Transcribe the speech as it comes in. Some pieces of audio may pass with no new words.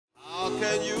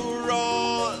can you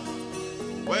run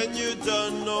when you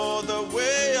don't know the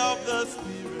way of the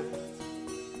Spirit?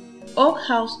 Oak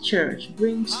House Church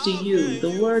brings to you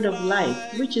the word of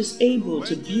life, which is able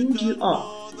to build you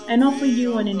up and offer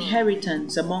you an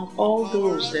inheritance among all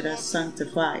those that are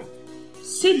sanctified.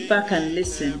 Sit back and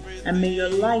listen, and may your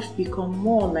life become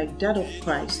more like that of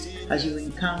Christ as you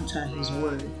encounter His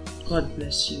word. God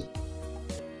bless you.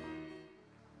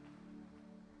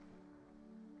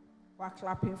 We're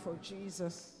clapping for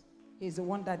Jesus. He's the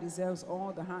one that deserves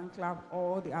all the hand clap,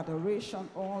 all the adoration,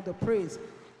 all the praise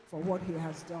for what He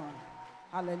has done.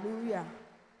 Hallelujah.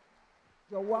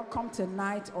 You're welcome to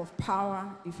Night of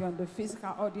Power. If you're in the physical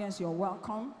audience, you're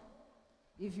welcome.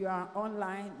 If you are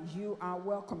online, you are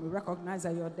welcome. We recognize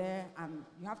that you're there, and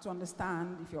you have to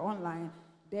understand, if you're online,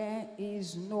 there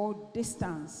is no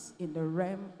distance in the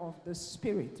realm of the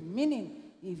Spirit. Meaning,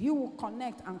 if you will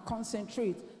connect and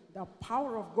concentrate, the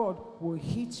power of God will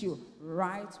hit you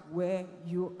right where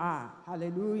you are.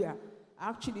 Hallelujah.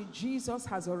 Actually, Jesus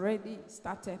has already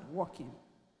started working.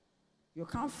 You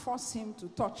can't force Him to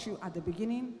touch you at the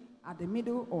beginning, at the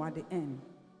middle, or at the end.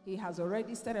 He has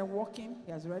already started working.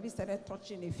 He has already started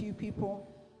touching a few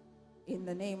people in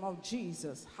the name of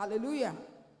Jesus. Hallelujah.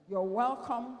 You're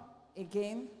welcome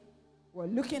again. We're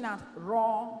looking at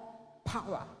raw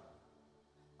power.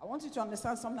 I want you to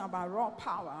understand something about raw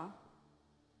power.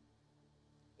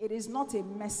 It is not a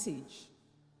message.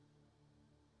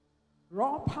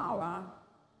 Raw power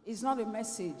is not a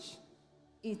message.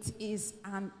 It is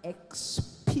an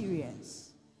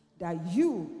experience that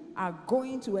you are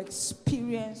going to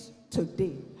experience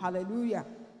today. Hallelujah.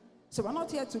 So we're not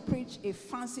here to preach a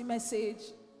fancy message.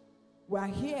 We're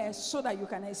here so that you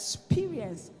can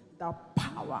experience the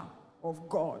power of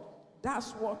God.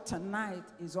 That's what tonight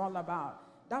is all about.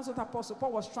 That's what Apostle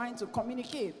Paul was trying to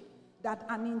communicate. That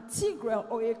an integral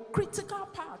or a critical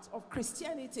part of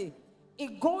Christianity,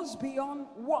 it goes beyond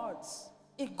words.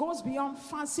 It goes beyond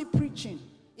fancy preaching.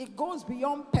 It goes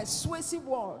beyond persuasive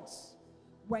words.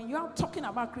 When you are talking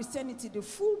about Christianity, the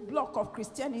full block of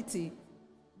Christianity,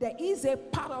 there is a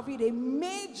part of it, a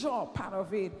major part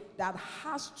of it, that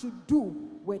has to do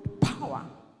with power.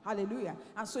 Hallelujah.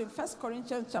 And so in 1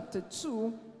 Corinthians chapter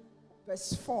 2,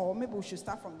 verse 4, maybe we should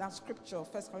start from that scripture, 1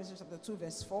 Corinthians chapter 2,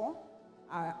 verse 4.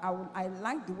 I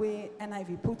like the way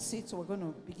NIV puts it, so we're going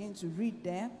to begin to read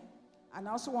there. And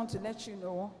I also want to let you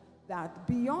know that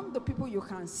beyond the people you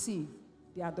can see,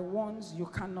 they are the ones you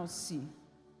cannot see.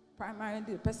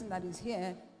 Primarily, the person that is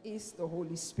here is the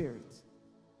Holy Spirit.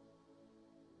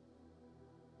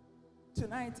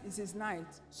 Tonight is His night,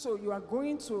 so you are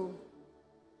going to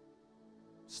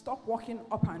stop walking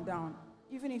up and down.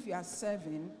 Even if you are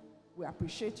serving, we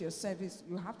appreciate your service.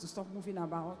 You have to stop moving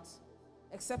about.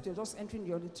 Except you're just entering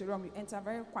the auditorium, you enter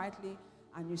very quietly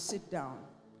and you sit down.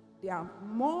 There are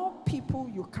more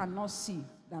people you cannot see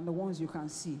than the ones you can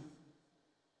see.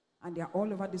 And they are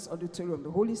all over this auditorium.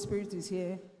 The Holy Spirit is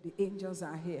here. The angels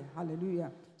are here.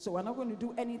 Hallelujah. So we're not going to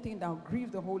do anything that will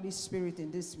grieve the Holy Spirit in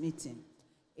this meeting.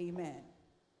 Amen.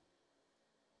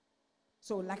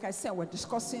 So like I said, we're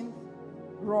discussing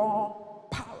raw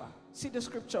power. See the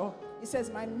scripture? It says,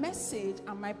 my message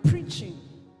and my preaching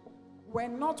were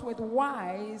not with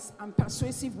wise and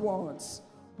persuasive words,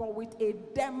 but with a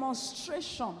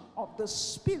demonstration of the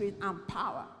Spirit and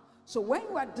power. So when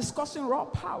we are discussing raw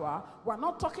power, we're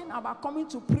not talking about coming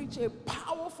to preach a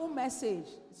powerful message.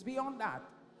 It's beyond that.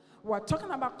 We're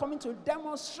talking about coming to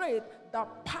demonstrate the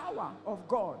power of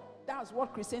God. That's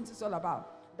what Christianity is all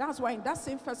about. That's why in that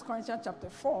same 1 Corinthians chapter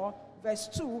 4, verse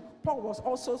 2, Paul was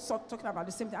also talking about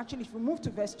the same thing. Actually, if we move to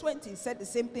verse 20, he said the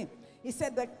same thing. He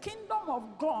said the kingdom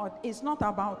of God is not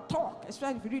about talk.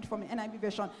 Especially if you read from the NIV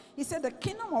version. He said the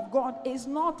kingdom of God is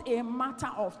not a matter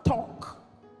of talk.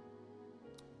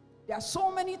 There are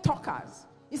so many talkers.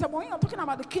 He said when you're talking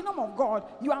about the kingdom of God,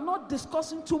 you are not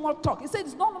discussing too much talk. He said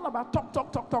it's not all about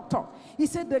talk. He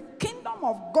said the kingdom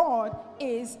of God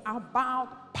is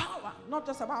about power, not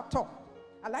just about talk.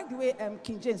 I like the way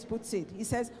King James puts it. He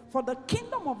says, for the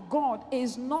kingdom of God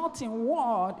is not in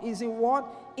word, is in what?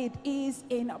 It is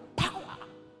in power.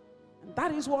 And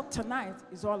that is what tonight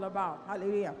is all about.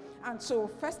 Hallelujah. And so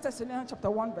 1 Thessalonians chapter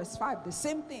 1 verse 5, the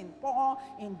same thing. Paul,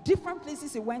 in different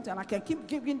places he went, and I can keep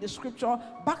giving the scripture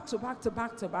back to back to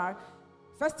back to back.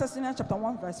 1 Thessalonians chapter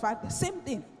 1 verse 5, the same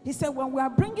thing. He said, when we are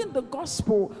bringing the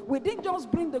gospel, we didn't just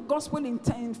bring the gospel in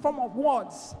form of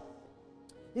words.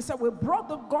 He said, we brought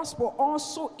the gospel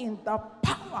also in the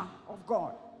power of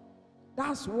God.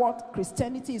 That's what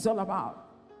Christianity is all about.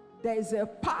 There is a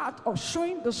part of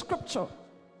showing the scripture,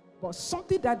 but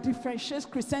something that differentiates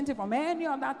Christianity from any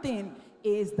other thing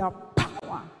is the power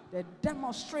power, the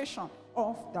demonstration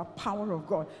of the power of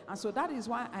God. And so that is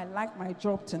why I like my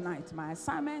job tonight. My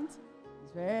assignment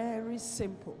is very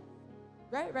simple.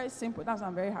 Very, very simple. That's why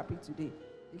I'm very happy today.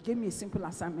 He gave me a simple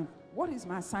assignment. What is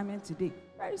my assignment today?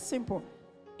 Very simple.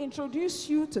 Introduce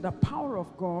you to the power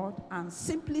of God and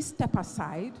simply step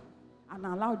aside and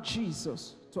allow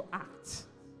Jesus to act.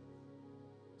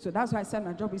 So that's why I said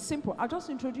my job is simple. I'll just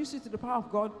introduce you to the power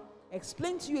of God,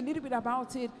 explain to you a little bit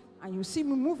about it, and you see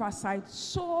me move aside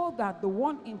so that the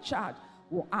one in charge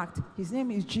will act. His name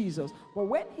is Jesus. But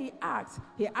when he acts,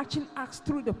 he actually acts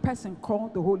through the person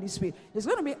called the Holy Spirit. He's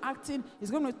going to be acting, he's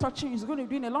going to be touching, he's going to be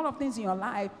doing a lot of things in your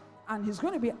life, and he's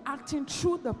going to be acting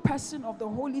through the person of the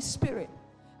Holy Spirit.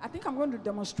 I think I'm going to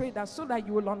demonstrate that so that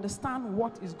you will understand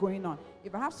what is going on.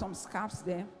 If I have some scarves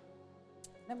there,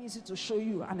 let me use it to show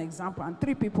you an example. And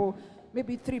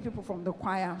maybe three people from the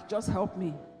choir, just help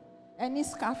me. Any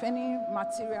scarf, any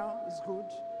material is good.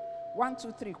 1,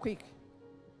 2, 3, quick.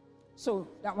 So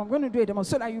that I'm going to do a demo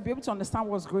so that you'll be able to understand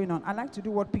what's going on. I like to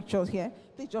do word pictures here.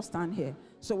 Please just stand here.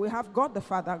 So we have God the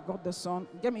Father, God the Son.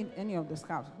 Give me any of the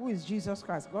scarves. Who is Jesus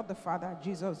Christ? God the Father,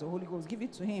 Jesus, the Holy Ghost. Give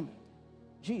it to him.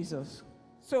 Jesus.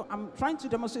 So I'm trying to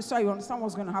demonstrate so you understand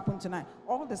what's going to happen tonight.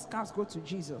 All the scarves go to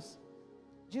Jesus.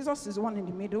 Jesus is the one in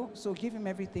the middle, so give him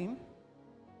everything.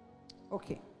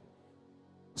 Okay.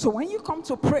 So when you come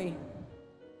to pray,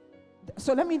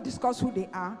 so let me discuss who they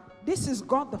are. This is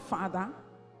God the Father.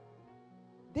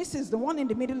 This is the one in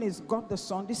the middle is God the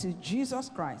Son. This is Jesus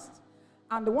Christ.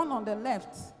 And the one on the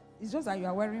left is just that you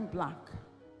are wearing black.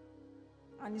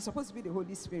 And it's supposed to be the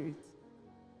Holy Spirit.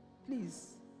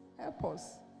 Please, help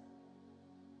us.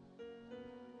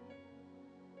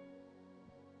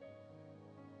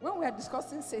 When we are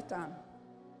discussing Satan,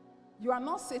 you are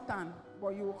not Satan,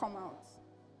 but you will come out.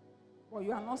 But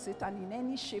you are not Satan in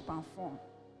any shape and form.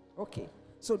 Okay.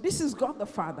 So this is God the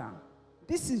Father.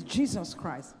 This is Jesus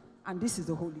Christ. And this is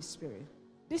the Holy Spirit.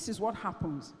 This is what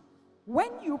happens. When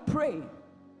you pray,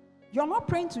 you're not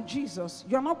praying to Jesus.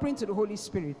 You're not praying to the Holy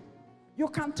Spirit. You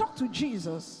can talk to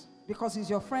Jesus because he's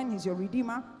your friend, he's your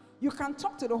Redeemer. You can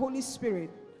talk to the Holy Spirit.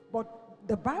 But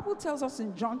the Bible tells us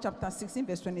in John chapter 16,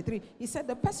 verse 23, he said,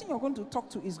 the person you're going to talk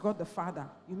to is God the Father.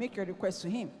 You make your request to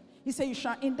him. He said, you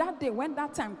shall, in that day, when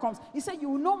that time comes, he said, you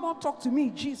will no more talk to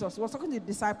me, Jesus. He was talking to the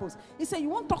disciples. He said, you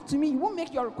won't talk to me. You won't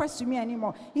make your request to me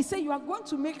anymore. He said, you are going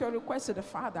to make your request to the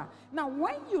Father. Now,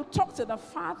 when you talk to the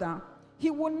Father, he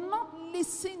will not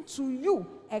listen to you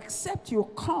except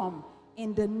you come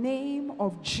in the name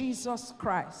of Jesus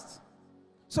Christ.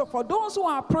 So for those who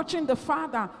are approaching the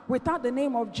Father without the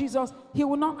name of Jesus, he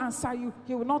will not answer you.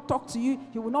 He will not talk to you.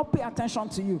 He will not pay attention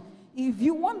to you. If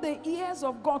you want the ears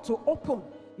of God to open,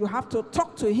 you have to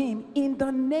talk to him in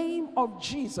the name of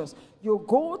Jesus. You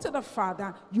go to the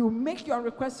Father, you make your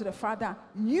request to the Father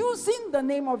using the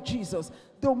name of Jesus.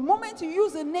 The moment you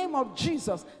use the name of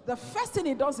Jesus, the first thing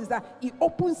he does is that he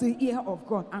opens the ear of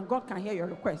God and God can hear your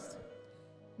request.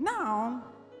 Now,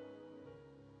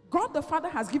 God the Father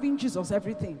has given Jesus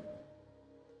everything.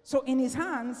 So in his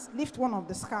hands, lift one of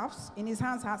the scarves. In his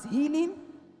hands has healing.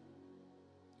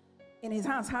 In his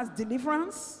hands has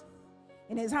deliverance.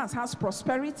 In his hands has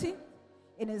prosperity.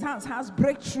 In his hands has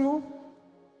breakthrough.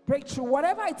 Breakthrough.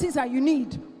 Whatever it is that you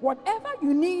need. Whatever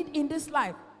you need in this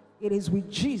life, it is with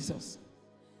Jesus.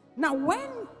 Now when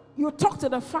you talk to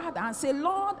the Father and say,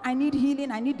 Lord, I need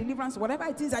healing, I need deliverance, whatever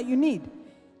it is that you need,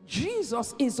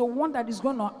 Jesus is the one that is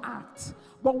going to act.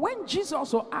 But when Jesus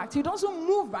also acts, he doesn't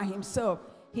move by himself.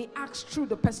 He acts through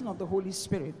the person of the Holy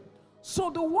Spirit.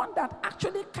 So the one that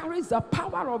actually carries the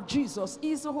power of Jesus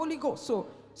is the Holy Ghost. So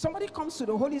somebody comes to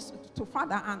the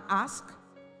Father and asks.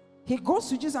 He goes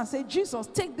to Jesus and says, Jesus,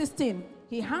 take this thing.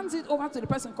 He hands it over to the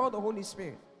person called the Holy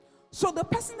Spirit. So the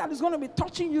person that is going to be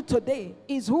touching you today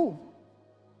is who?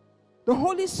 The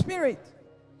Holy Spirit.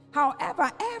 However,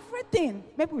 everything,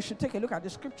 maybe we should take a look at the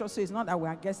scripture so it's not that we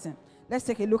are guessing. Let's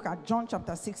take a look at John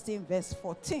chapter 16, verse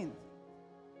 14.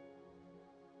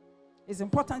 It's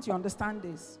important you understand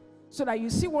this so that you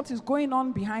see what is going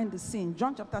on behind the scene.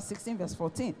 John chapter 16, verse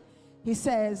 14. He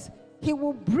says, he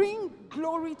will bring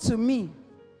glory to me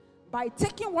by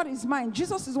taking what is mine.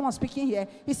 Jesus is the one speaking here.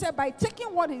 He said, by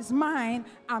taking what is mine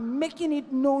and making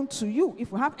it known to you.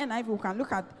 If we have NIV, we can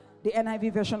look at the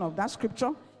NIV version of that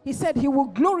scripture. He said, he will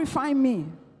glorify me.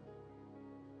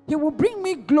 He will bring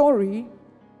me glory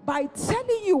by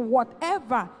telling you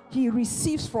whatever he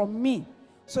receives from me.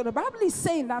 So the Bible is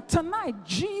saying that tonight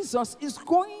Jesus is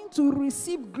going to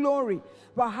receive glory.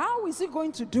 But how is he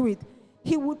going to do it?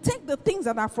 He will take the things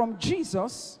that are from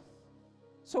Jesus.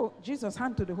 So Jesus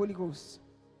hand to the Holy Ghost.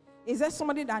 Is there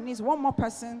somebody that needs one more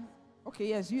person? Okay,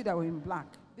 yes, you that were in black.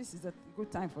 This is a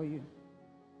good time for you.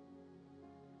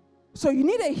 So you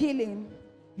need a healing,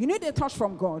 you need a touch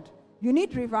from God, you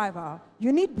need revival,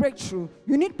 you need breakthrough,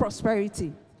 you need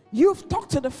prosperity. You've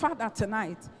talked to the Father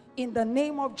tonight in the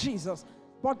name of Jesus.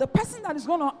 But the person that is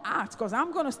going to act, because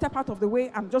I'm going to step out of the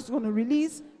way, I'm just going to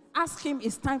release, ask him,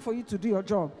 it's time for you to do your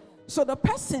job. So the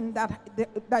person that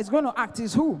is going to act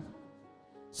is who?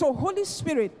 So Holy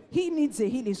Spirit, he needs a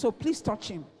healing, so please touch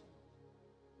him.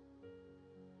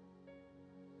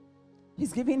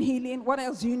 He's giving healing. What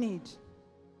else do you need?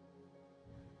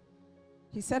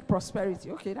 He said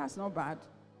prosperity. Okay, that's not bad.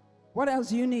 What else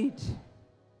do you need?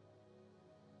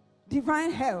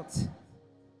 Divine health.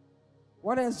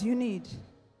 What else do you need?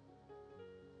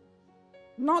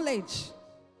 Knowledge.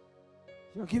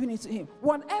 You're giving it to him.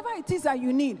 Whatever it is that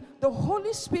you need, the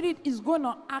Holy Spirit is going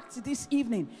to act this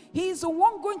evening. He is the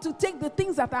one going to take the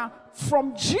things that are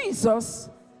from Jesus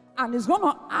and is going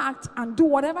to act and do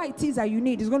whatever it is that you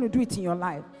need. He's going to do it in your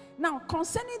life. Now,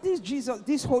 concerning this Jesus,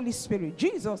 this Holy Spirit,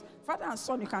 Jesus, Father and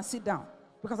Son, you can sit down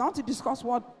because I want to discuss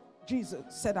what Jesus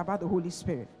said about the Holy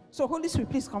Spirit. So, Holy Spirit,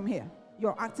 please come here.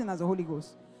 You're acting as the Holy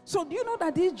Ghost. So, do you know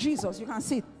that this Jesus, you can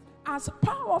sit, as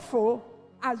powerful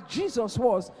as Jesus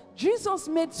was, Jesus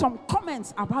made some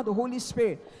comments about the Holy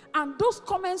Spirit. And those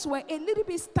comments were a little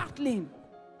bit startling.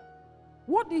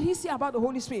 What did he say about the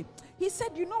Holy Spirit? He said,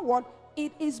 you know what?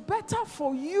 It is better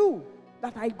for you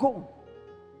that I go.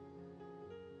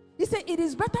 He said, it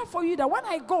is better for you that when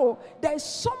I go, there is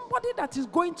somebody that is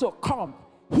going to come.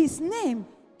 His name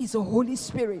is the Holy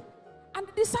Spirit. And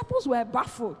the disciples were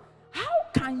baffled. How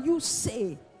can you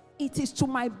say it is to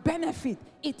my benefit,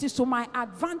 it is to my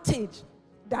advantage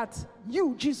that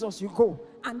you, Jesus, you go,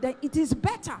 and then it is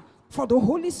better for the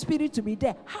Holy Spirit to be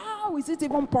there? How is it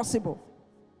even possible?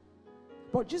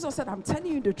 But Jesus said, I'm telling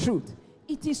you the truth.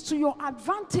 It is to your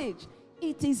advantage.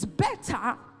 It is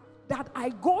better that I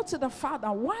go to the Father.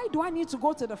 Why do I need to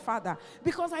go to the Father?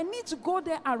 Because I need to go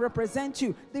there and represent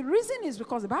you. The reason is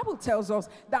because the Bible tells us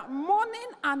that morning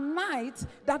and night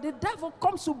that the devil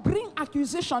comes to bring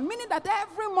accusation, meaning that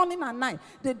every morning and night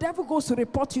the devil goes to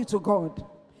report you to God.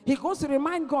 He goes to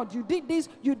remind God, you did this,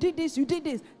 you did this, you did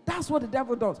this. That's what the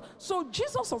devil does. So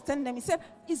Jesus was telling them, he said,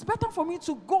 it's better for me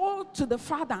to go to the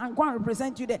Father and go and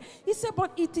represent you there. He said,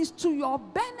 but it is to your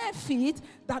benefit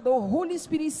that the Holy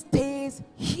Spirit stays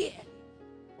here.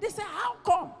 They said, how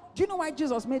come? Do you know why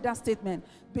Jesus made that statement?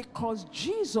 Because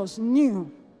Jesus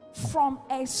knew from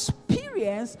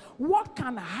experience what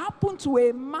can happen to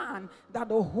a man that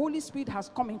the Holy Spirit has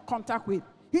come in contact with.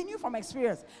 He knew from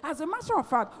experience. As a matter of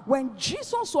fact, when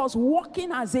Jesus was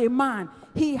walking as a man,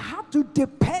 he had to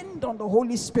depend on the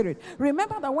Holy Spirit.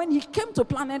 Remember that when he came to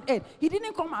planet Earth, he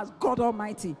didn't come as God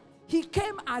Almighty. He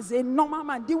came as a normal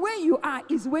man. The way you are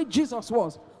is the way Jesus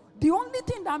was. The only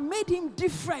thing that made him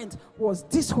different was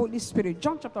this Holy Spirit.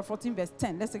 John chapter 14 verse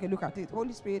 10. Let's take a look at it.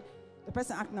 Holy Spirit, the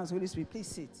person acting as Holy Spirit, please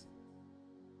sit.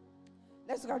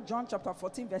 Let's look at John chapter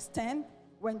 14 verse 10.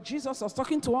 When Jesus was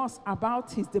talking to us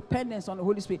about his dependence on the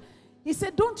Holy Spirit, he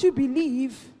said, don't you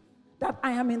believe that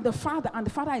I am in the Father and the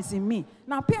Father is in me?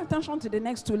 Now pay attention to the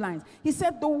next two lines. He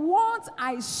said, the words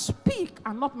I speak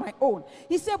are not my own.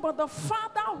 He said, but the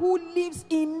Father who lives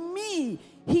in me,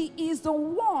 he is the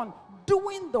one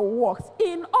doing the works.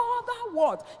 In other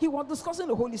words, he was discussing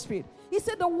the Holy Spirit. He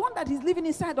said, the one that is living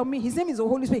inside of me, his name is the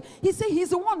Holy Spirit. He said, he's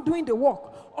the one doing the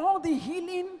work. All the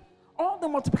healing, all the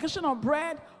multiplication of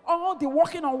bread, all the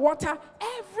walking on water,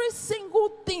 every single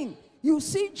thing you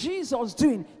see Jesus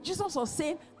doing. Jesus was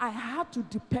saying, I had to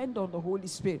depend on the Holy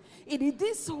Spirit. It is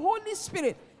this Holy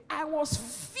Spirit, I was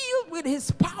filled with his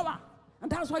power.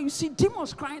 And that's why you see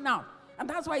demons crying out. And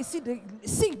that's why you see the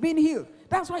sick being healed.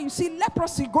 That's why you see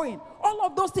leprosy going. All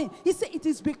of those things. He said it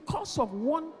is because of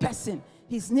one person.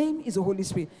 His name is the Holy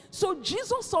Spirit. So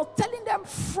Jesus was telling them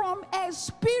from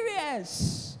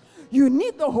experience, you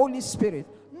need the Holy Spirit.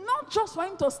 Not just for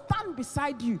him to stand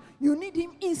beside you. You need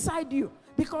him inside you.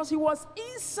 Because he was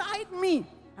inside me.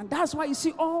 And that's why you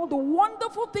see all the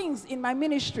wonderful things in my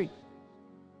ministry.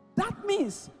 That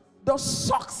means the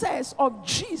success of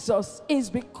Jesus is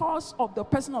because of the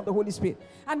person of the Holy Spirit.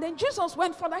 And then Jesus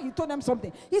went further, he told them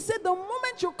something. He said, the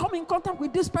moment you come in contact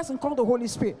with this person called the Holy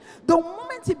Spirit, the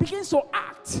moment he begins to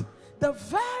act, the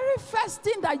very first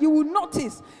thing that you will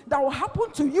notice that will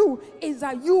happen to you is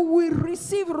that you will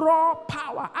receive raw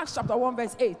power. Acts chapter 1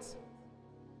 verse 8.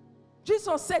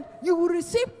 Jesus said, you will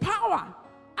receive power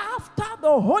after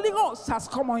the Holy Ghost has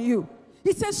come on you.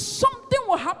 He says something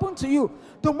will happen to you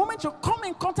the moment you come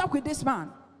in contact with this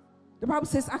man. The Bible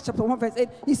says, Acts chapter 1 verse 8,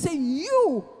 he said,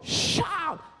 you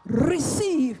shall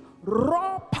receive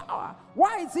raw power.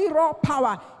 Why is it raw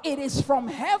power? It is from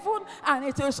heaven and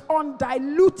it is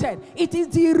undiluted. It is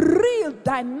the real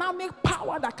dynamic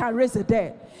power that can raise the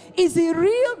dead. It's the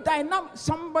real dynamic.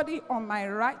 Somebody on my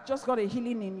right just got a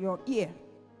healing in your ear.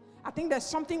 I think there's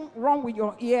something wrong with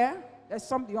your ear. There's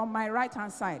something on my right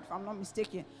hand side, if I'm not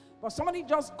mistaken. But somebody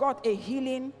just got a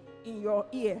healing in your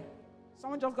ear.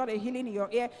 Someone just got a healing in your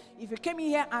ear. If you came in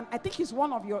here, and I think it's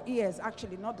one of your ears,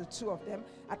 actually, not the two of them.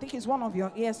 I think it's one of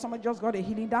your ears. Someone just got a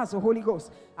healing. That's the Holy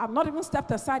Ghost. I've not even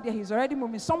stepped aside there. He's already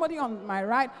moving. Somebody on my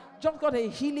right just got a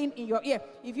healing in your ear.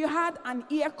 If you had an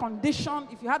ear condition,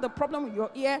 if you had a problem with your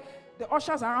ear, the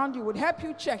ushers around you would help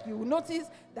you check. You will notice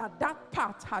that that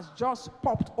part has just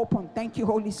popped open. Thank you,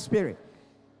 Holy Spirit.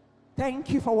 Thank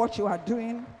you for what you are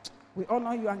doing. We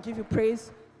honor you and give you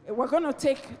praise. We're going to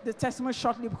take the testimony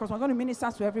shortly because we're going to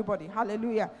minister to everybody.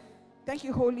 Hallelujah. Thank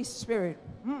you, Holy Spirit.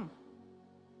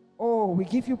 Oh, we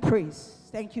give you praise.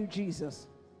 Thank you, Jesus.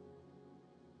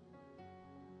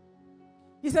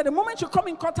 He said, the moment you come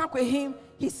in contact with him,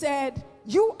 he said,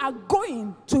 you are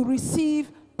going to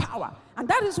receive power. And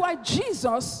that is why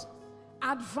Jesus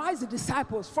advised the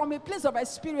disciples from a place of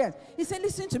experience. He said,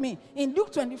 listen to me. In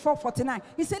Luke 24:49,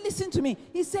 he said, listen to me.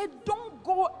 He said, don't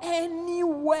go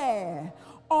anywhere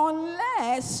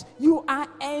unless you are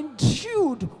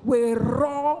endued with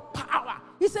raw power.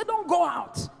 He said, don't go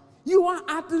out. You are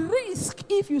at risk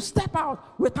if you step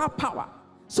out without power.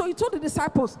 So he told the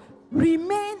disciples,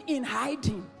 remain in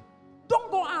hiding. Don't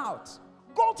go out.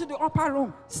 Go to the upper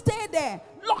room. Stay there.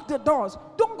 Lock the doors.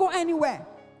 Don't go anywhere.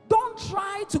 Don't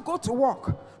try to go to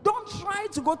work. Don't try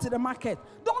to go to the market.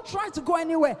 Don't try to go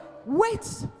anywhere.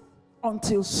 Wait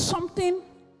until something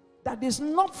that is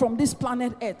not from this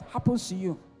planet Earth happens to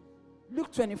you.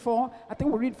 Luke 24, I think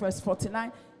we'll read verse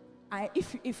 49.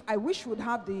 If I wish we would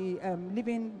have the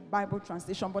Living Bible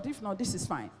translation, but if not, this is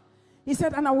fine. He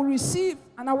said, and I will receive,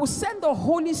 and I will send the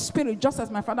Holy Spirit, just as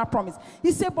my Father promised.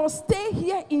 He said, but stay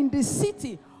here in the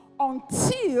city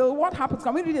until what happens?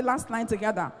 Can we read the last line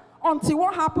together? Until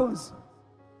what happens?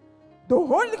 The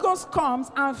Holy Ghost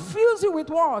comes and fills you with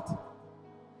what?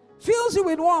 Fills you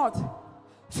with what?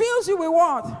 Fills you with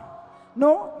what?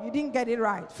 No, you didn't get it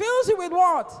right. Fills you with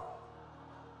what?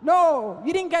 No,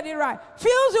 you didn't get it right.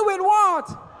 Fills you with what?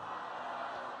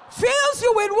 Fills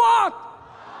you with what?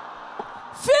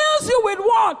 Fills you with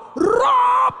what?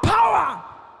 Raw power.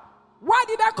 Why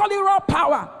did I call it raw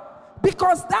power?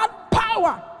 Because that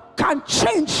power can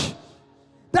change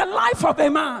the life of a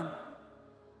man.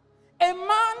 A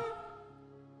man,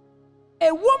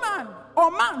 a woman,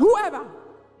 or man, whoever,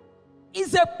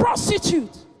 is a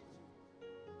prostitute,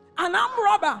 an armed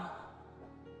robber,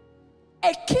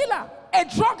 a killer, a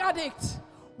drug addict.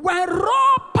 When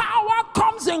raw power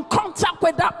comes in contact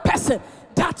with that person,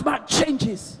 that man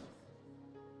changes.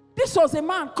 This was a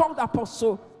man called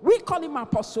Apostle. We call him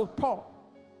Apostle Paul.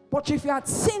 But if you had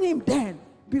seen him then,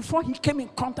 before he came in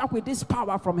contact with this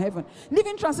power from heaven.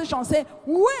 Living Translation say,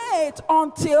 wait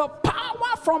until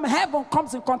power from heaven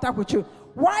comes in contact with you.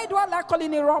 Why do I like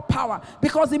calling it raw power?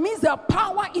 Because it means the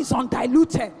power is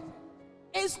undiluted.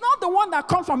 It's not the one that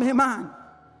comes from a man.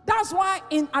 That's why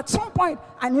at some point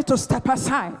I need to step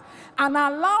aside and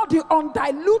allow the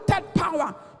undiluted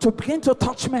power to begin to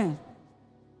touch men.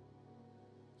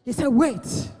 He said,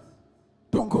 wait,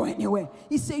 don't go anywhere.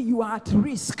 He said, you are at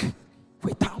risk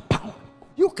without power.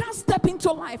 You can't step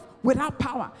into life without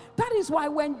power. That is why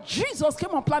when Jesus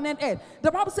came on planet Earth,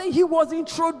 the Bible says he was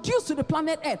introduced to the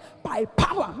planet Earth by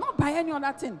power, not by any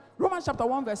other thing. Romans chapter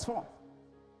 1 verse 4.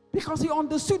 Because he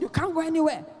understood you can't go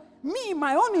anywhere. Me,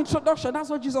 my own introduction, that's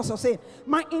what Jesus was saying.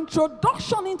 My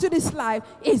introduction into this life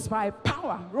is by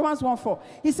power. Romans 1:4.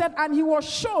 He said, and he was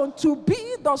shown to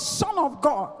be the Son of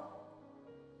God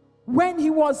when he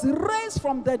was raised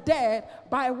from the dead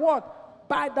by what?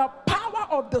 By the power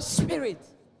of the Spirit.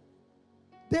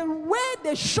 The way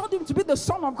they showed him to be the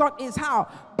Son of God is how?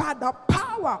 By the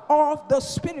power of the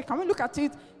Spirit. Can we look at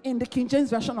it in the King James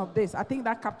version of this? I think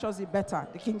that captures it better.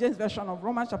 The King James version of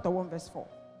Romans chapter 1 verse 4.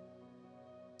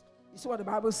 You see what the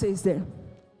Bible says there?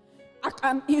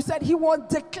 And he said he was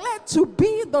declared to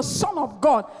be the Son of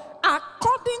God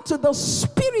according to the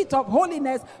Spirit of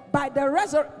holiness by the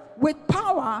resurrection with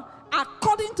power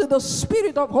according to the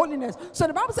Spirit of holiness. So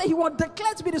the Bible says he was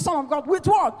declared to be the Son of God with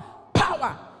what?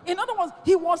 Power. In other words,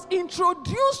 he was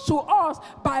introduced to us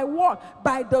by what?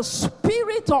 By the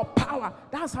Spirit of power.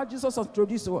 That's how Jesus was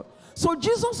introduced to us. So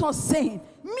Jesus was saying,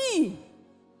 me,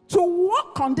 to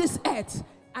walk on this earth,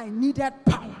 I needed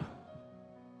power.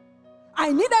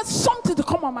 I needed something to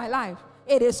come on my life.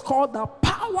 It is called the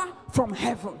power from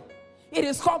heaven. It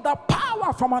is called the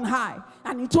power from on high.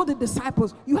 And he told the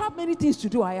disciples, you have many things to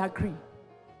do, I agree.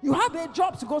 You have a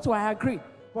job to go to, I agree,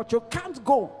 but you can't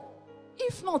go.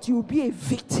 If not, you'll be a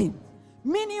victim.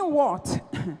 Meaning what?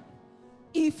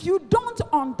 If you don't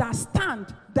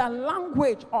understand the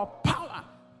language of power,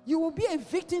 you will be a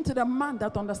victim to the man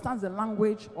that understands the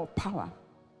language of power.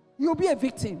 You'll be a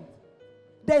victim.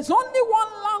 There's only one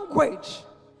language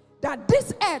that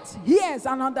this earth hears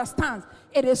and understands.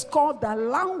 It is called the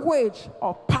language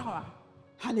of power.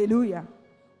 Hallelujah.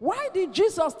 Why did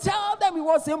Jesus tell them it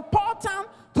was important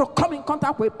to come in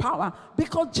contact with power?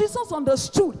 Because Jesus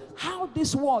understood how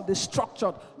this world is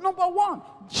structured. Number one,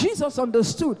 Jesus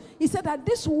understood. He said that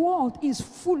this world is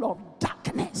full of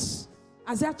darkness.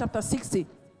 Isaiah chapter 60.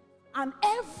 And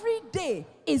every day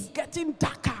is getting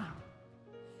darker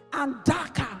and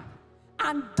darker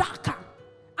and darker.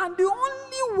 And the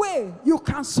only way you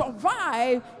can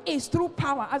survive is through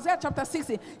power. Isaiah chapter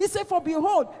 60. He said, for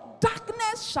behold,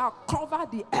 darkness shall cover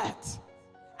the earth.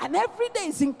 And every day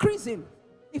is increasing.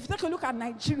 If you take a look at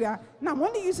Nigeria, now I'm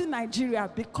only using Nigeria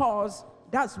because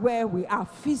that's where we are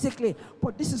physically.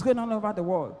 But this is going on over the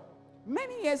world.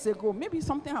 Many years ago, maybe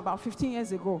something about 15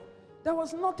 years ago, there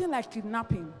was nothing like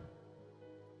kidnapping.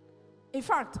 In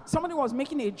fact, somebody was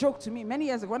making a joke to me many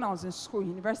years ago when I was in school,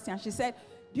 university, and she said,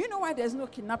 do you know why there's no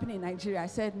kidnapping in Nigeria? I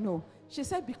said, no. She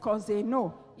said, because they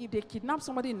know if they kidnap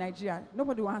somebody in Nigeria,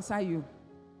 nobody will answer you.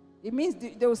 It means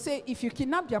they will say, if you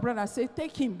kidnap your brother, say,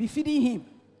 take him, be feeding him.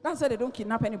 That's why they don't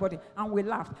kidnap anybody. And we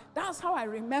laughed. That's how I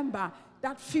remember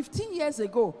that 15 years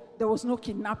ago, there was no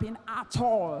kidnapping at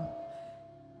all.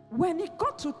 When it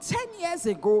got to 10 years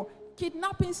ago,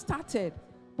 kidnapping started.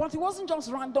 But it wasn't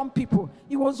just random people.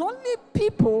 It was only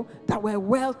people that were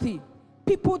wealthy,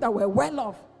 people that were well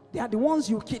off. They are the ones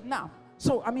you kidnap.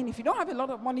 So, I mean, if you don't have a lot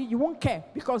of money, you won't care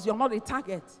because you're not a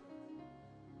target.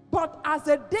 But as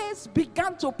the days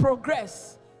began to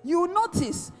progress, you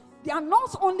notice they are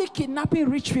not only kidnapping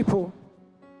rich people,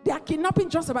 they are kidnapping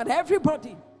just about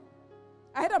everybody.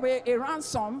 I heard about a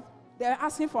ransom. They're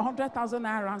asking for 100,000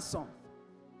 naira ransom.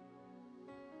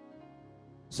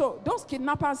 So those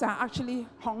kidnappers are actually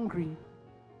hungry.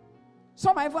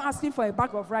 Some are even asking for a bag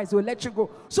of rice. They'll let you go.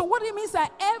 So what it means is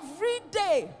that every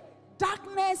day,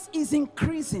 darkness is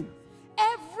increasing.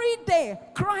 Every day,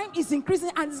 crime is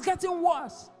increasing and it's getting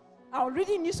worse. I was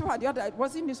reading newspaper the other, it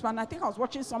wasn't newspaper, I think I was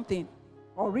watching something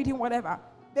or reading whatever.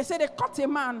 They said they caught a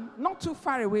man not too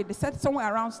far away. They said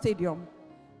somewhere around stadium.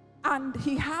 And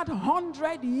he had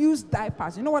 100 used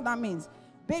diapers. You know what that means?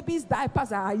 Babies'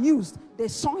 diapers are used. They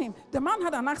saw him. The man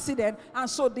had an accident, and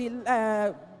so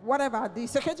the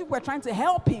security were trying to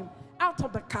help him out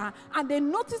of the car, and they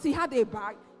noticed he had a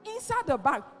bag. Inside the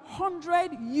bag,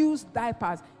 100 used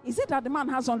diapers. Is it that the man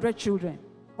has 100 children?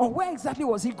 Or where exactly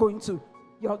was he going to?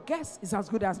 Your guess is as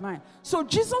good as mine. So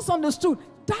Jesus understood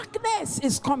darkness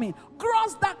is coming,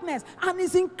 gross darkness, and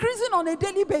is increasing on a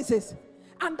daily basis.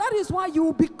 And that is why you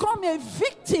will become a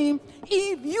victim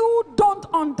if you don't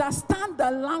understand the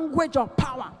language of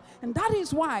power. And that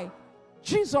is why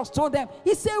Jesus told them,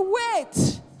 he said,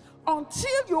 wait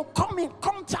until you come in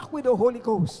contact with the Holy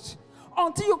Ghost.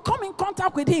 Until you come in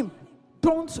contact with him,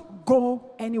 don't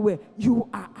go anywhere. You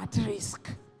are at risk.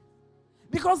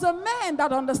 Because the men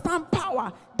that understand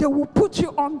power, they will put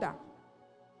you under.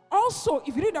 Also,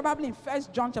 if you read the Bible in 1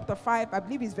 John chapter 5, I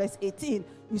believe it's verse 18,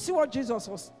 you see what Jesus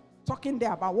was talking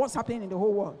there about what's happening in the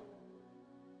whole world.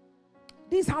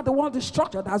 This is how the world is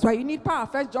structured. That's why you need power.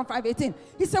 1 John 5:18.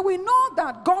 He said, we know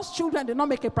that God's children do not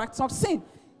make a practice of sin.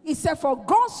 He said, for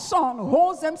God's Son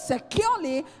holds them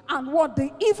securely, and what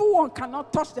the evil one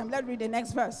cannot touch them. Let's read the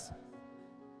next verse.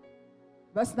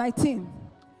 Verse 19.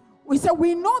 We said,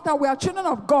 we know that we are children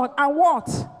of God, and what?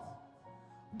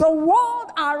 The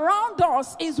world around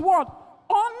us is what?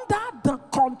 Under the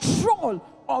control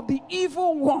of the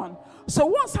evil one. So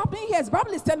what's happening here is the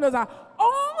Bible is telling us that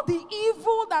all the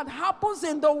evil that happens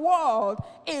in the world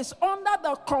is under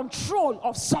the control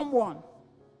of someone.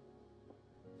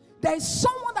 There is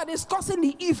someone that is causing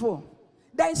the evil.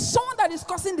 There is someone that is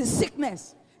causing the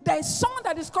sickness. There is someone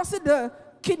that is causing the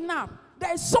kidnap.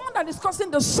 There is someone that is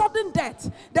causing the sudden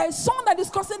death. There is someone that is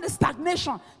causing the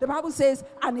stagnation. The Bible says,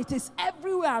 and it is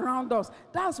everywhere around us.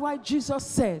 That's why Jesus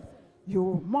said,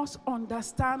 you must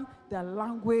understand the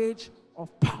language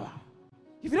of power.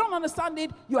 If you don't understand it,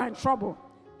 you are in trouble.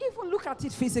 Even look at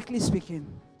it physically speaking.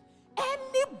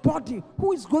 Anybody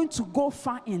who is going to go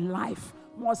far in life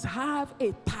must have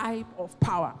a type of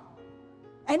power.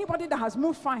 Anybody that has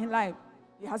moved far in life,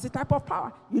 he has a type of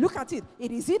power. You look at it.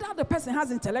 It is either the person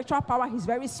has intellectual power, he's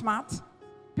very smart.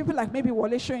 People like maybe Wole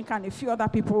Soyinka and a few other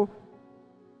people,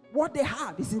 what they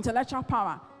have is intellectual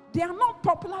power. They are not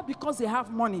popular because they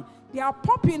have money. They are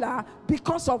popular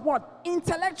because of what?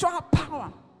 Intellectual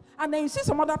power. And then you see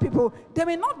some other people, they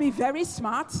may not be very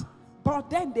smart, but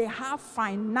then they have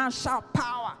financial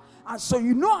power. And so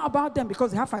you know about them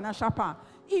because they have financial power.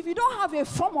 If you don't have a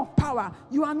form of power,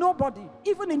 you are nobody.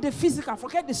 Even in the physical,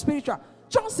 forget the spiritual.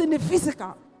 Just in the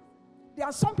physical. There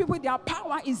are some people, their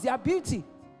power is their beauty.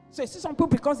 So you see some people,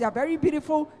 because they are very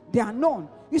beautiful, they are known.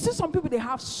 You see some people, they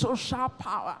have social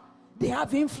power. They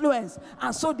have influence.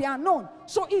 And so they are known.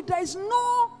 So if there is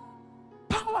no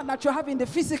power that you have in the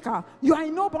physical, you are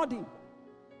a nobody.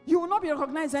 You will not be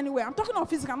recognized anywhere. I'm talking about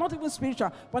physical, not even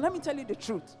spiritual. But let me tell you the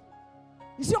truth.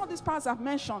 You see all these powers I've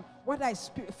mentioned, whether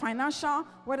it's financial,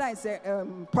 whether it's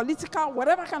political,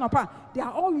 whatever kind of power, they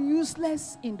are all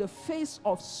useless in the face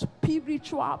of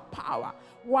spiritual power.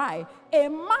 Why? A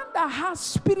man that has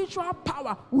spiritual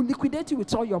power will liquidate you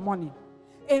with all your money.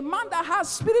 A man that has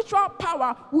spiritual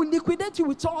power will liquidate you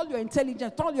with all your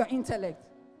intelligence, all your intellect.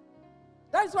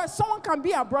 That is why someone can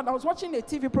be abroad. I was watching a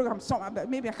TV program,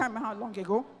 maybe I can't remember how long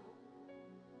ago.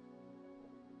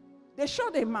 They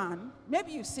showed a man,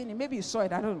 maybe you've seen it, maybe you saw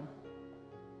it, I don't know.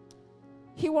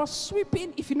 He was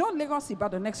sweeping, if you know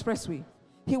Lagos-Ibadan Expressway,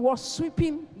 he was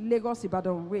sweeping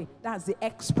Lagos-Ibadan Way. That's the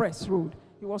express road.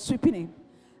 He was sweeping it.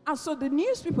 And so the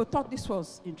news people thought this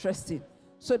was interesting.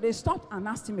 So they stopped and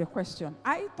asked him a question.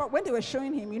 I thought when they were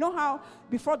showing him, you know how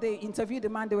before they interviewed the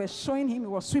man, they were showing him, he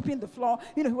was sweeping the floor.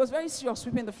 You know, he was very serious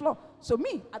sweeping the floor. So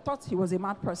me, I thought he was a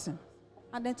mad person.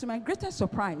 And then to my greatest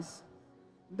surprise,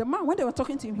 the man, when they were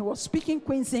talking to him, he was speaking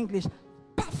Queen's English,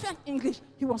 perfect English.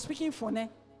 He was speaking Fone.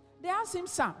 They asked him,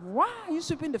 sir, why are you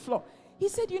sweeping the floor? He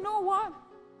said, you know what?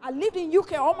 I lived in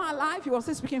UK all my life. He was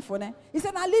still speaking Fone. He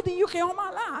said, I lived in UK all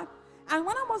my life. And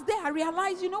when I was there, I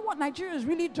realized, you know what? Nigeria is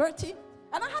really dirty.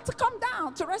 And I had to come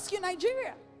down to rescue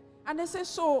Nigeria. And they said,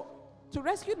 so to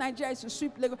rescue Nigeria is to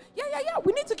sweep Lagos. Yeah.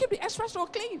 We need to keep the express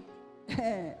road clean.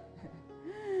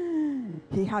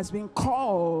 He has been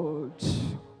called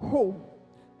home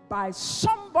by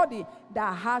somebody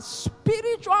that has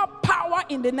spiritual power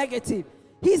in the negative.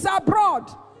 He's abroad.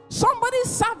 Somebody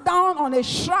sat down on a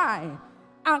shrine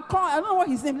and called, I don't know what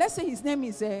his name, let's say his name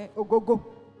is Ogogo.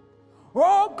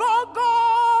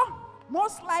 Ogogo,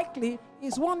 most likely,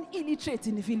 is one illiterate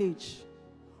in the village.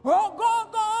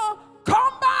 Ogogo,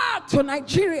 come back to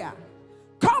Nigeria.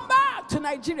 Come back to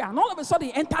Nigeria. And all of a sudden,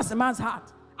 it enters the man's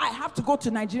heart. I have to go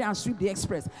to Nigeria and sweep the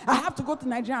express. I have to go to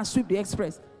Nigeria and sweep the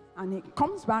express. And he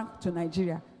comes back to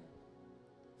Nigeria.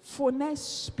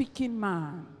 Phone-speaking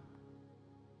man.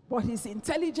 But his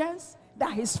intelligence,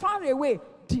 that he's far away,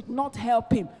 did not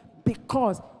help him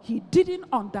because he didn't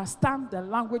understand the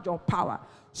language of power.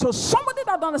 So somebody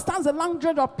that understands the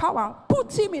language of power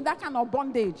put him in that kind of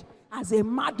bondage as a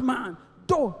madman,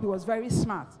 though he was very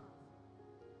smart.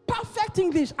 Perfect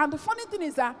English. And the funny thing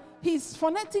is that his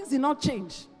phonetics did not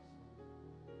change.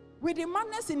 With the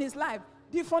madness in his life,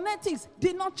 the phonetics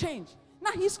did not change.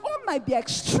 Now, his own might be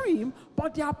extreme,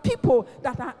 but there are people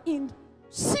that are in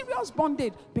serious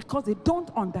bondage because they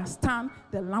don't understand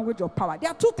the language of power. There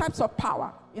are two types of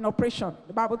power in operation,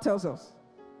 the Bible tells us.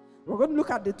 We're going to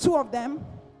look at the two of them,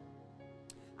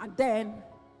 and then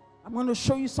I'm going to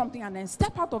show you something, and then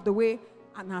step out of the way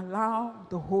and allow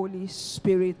the Holy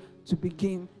Spirit to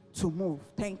begin to move.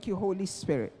 Thank you, Holy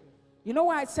Spirit. You know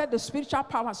why I said the spiritual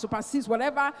power supersedes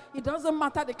whatever? It doesn't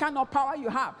matter the kind of power you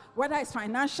have, whether it's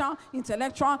financial,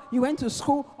 intellectual, you went to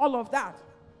school, all of that.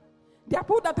 There are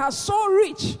people that are so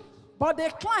rich, but they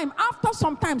climb. After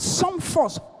some time, some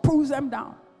force pulls them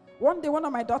down. One day, one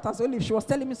of my daughters, Olive, she was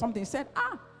telling me something. She said,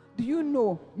 do you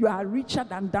know you are richer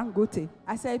than Dangote?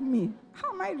 I said, me?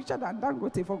 How am I richer than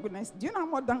Dangote, for goodness? Do you know how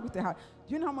much Dangote has?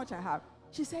 Do you know how much I have?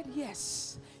 She said,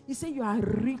 yes. He said, you are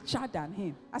richer than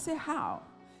him. I said, how?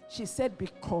 She said,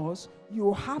 because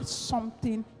you have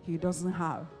something he doesn't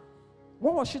have.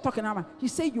 What was she talking about? She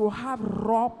said, you have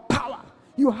raw power.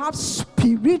 You have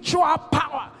spiritual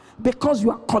power because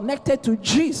you are connected to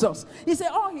Jesus. He said,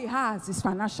 all he has is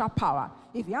financial power.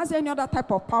 If he has any other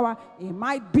type of power, it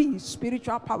might be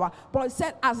spiritual power. But he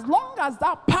said, as long as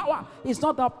that power is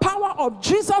not the power of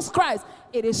Jesus Christ,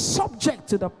 it is subject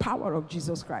to the power of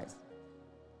Jesus Christ.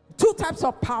 Two types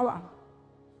of power.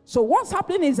 So what's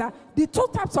happening is that the two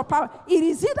types of power, it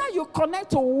is either you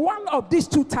connect to one of these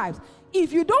two types.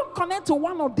 If you don't connect to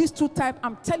one of these two types,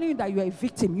 I'm telling you that you are a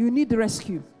victim. You need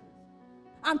rescue.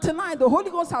 And tonight, the Holy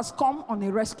Ghost has come on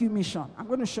a rescue mission. I'm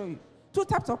going to show you. Two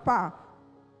types of power.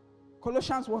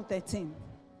 Colossians 1:13.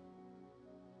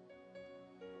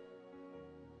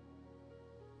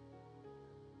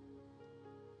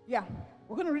 Yeah,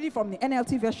 we're going to read it from the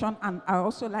NLT version, and I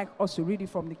also like us to read it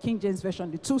from the King James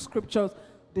version, the two scriptures,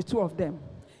 the two of them.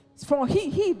 For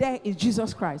he there is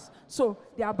Jesus Christ. So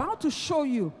they're about to show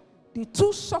you the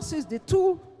two sources, the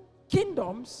two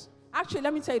kingdoms, actually,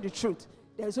 let me tell you the truth.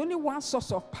 There's only one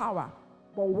source of power,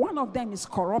 but one of them is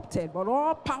corrupted, but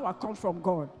all power comes from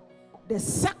God. The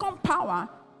second power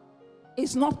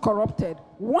is not corrupted.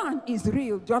 One is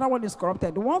real, the other one is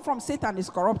corrupted. The one from Satan is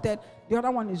corrupted, the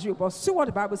other one is real. But see what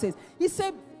the Bible says. He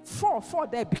said, for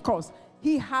there, because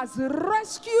he has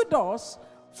rescued us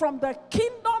from the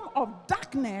kingdom of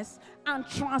darkness and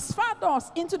transferred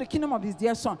us into the kingdom of his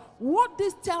dear son. What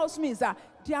this tells me is that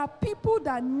there are people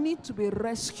that need to be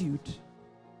rescued.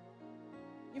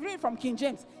 You read it from King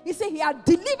James. He said he had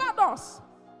delivered us.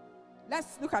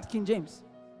 Let's look at King James.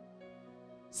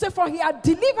 Say, for he had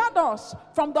delivered us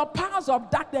from the powers of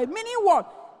darkness. Meaning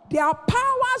what? There are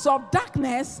powers of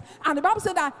darkness, and the Bible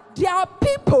said that there are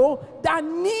people that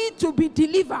need to be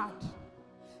delivered.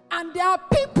 And there are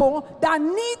people that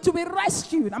need to be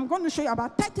rescued. I'm going to show you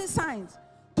about 30 signs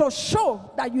to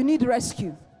show that you need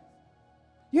rescue.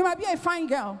 You might be a fine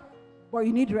girl, but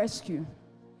you need rescue.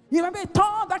 You might be a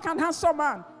tall, that can handsome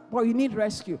man, but you need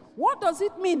rescue. What does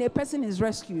it mean a person is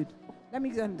rescued? Let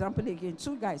me give an example again.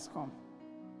 Two guys come.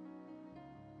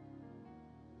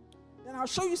 Then I'll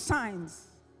show you signs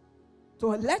to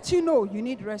let you know you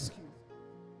need rescue.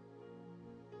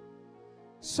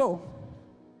 So,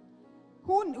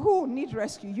 who needs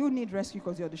rescue? You need rescue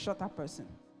because you're the shorter person.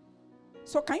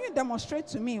 So can you demonstrate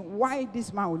to me why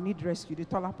this man will need rescue, the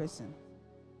taller person?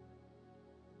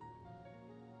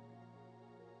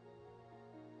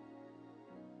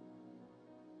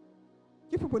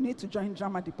 You people need to join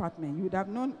drama department. You would have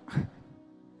known.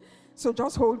 So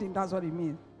just hold him, that's what it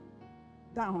means.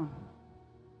 Down.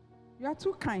 You are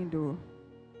too kind though.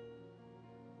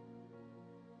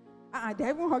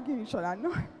 They're even hugging each other.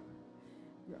 No.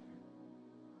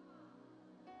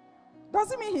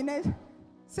 Doesn't mean he needs.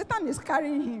 Satan is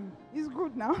carrying him. He's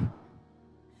good now.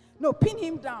 No, pin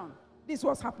him down. This is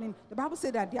what's happening. The Bible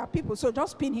said that there are people, so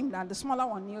just pin him down. The smaller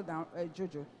one kneel down,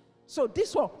 Jojo. So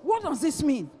this one, what does this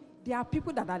mean? There are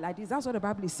people that are like this. That's what the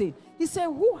Bible is saying. He said,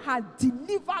 who has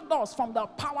delivered us from the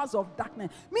powers of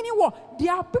darkness? Meaning what?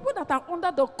 There are people that are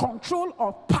under the control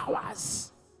of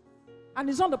powers. And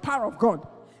it's not the power of God.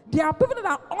 There are people that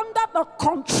are under the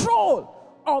control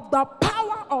of the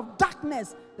power of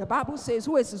darkness. The Bible says,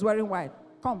 who else is wearing white?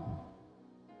 Come.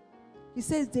 He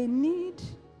says they need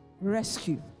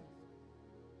rescue.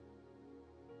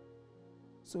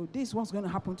 So this is what's going to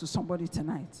happen to somebody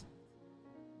tonight.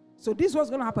 So this is what's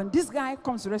going to happen. This guy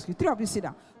comes to rescue. Three of you sit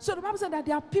down. So the Bible said that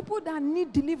there are people that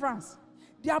need deliverance.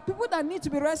 There are people that need to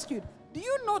be rescued. Do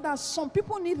you know that some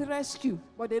people need rescue,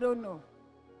 but they don't know?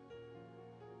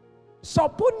 Some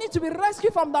people need to be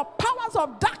rescued from the powers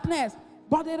of darkness,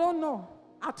 but they don't know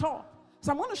at all.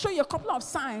 So I'm going to show you a couple of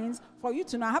signs for you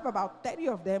to know. I have about 30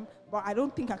 of them, but I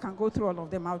don't think I can go through all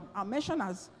of them. I'll mention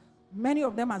as many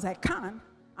of them as I can,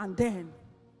 and then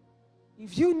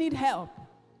if you need help,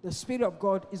 the Spirit of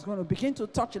God is going to begin to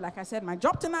touch you. Like I said, my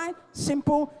job tonight,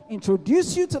 simple,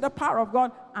 introduce you to the power of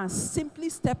God and simply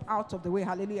step out of the way.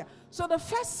 Hallelujah. So the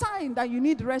first sign that you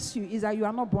need rescue is that you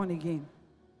are not born again.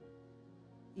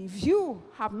 If you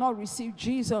have not received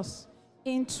Jesus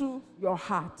into your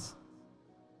heart,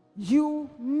 you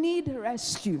need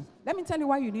rescue. Let me tell you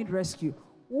why you need rescue.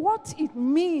 What it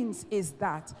means is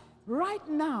that right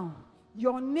now,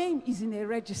 your name is in a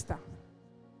register.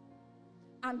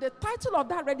 And the title of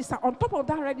that register, on top of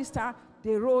that register,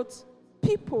 they wrote,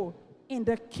 people in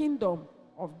the kingdom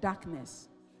of darkness.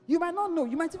 You might not know.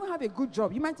 You might even have a good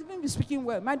job. You might even be speaking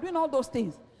well. You might be doing all those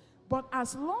things. But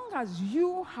as long as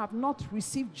you have not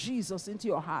received Jesus into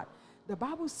your heart, the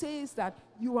Bible says that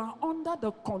you are under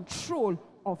the control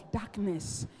of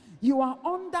darkness. You are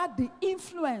under the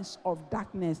influence of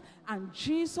darkness. And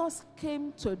Jesus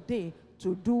came today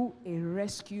to do a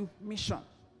rescue mission.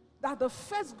 That the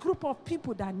first group of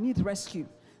people that need rescue,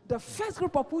 the first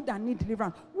group of people that need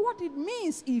deliverance, what it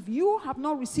means if you have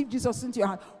not received Jesus into your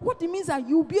heart, what it means is that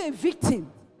you'll be a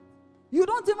victim. You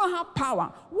don't even have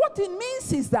power. What it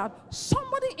means is that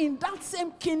somebody in that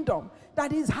same kingdom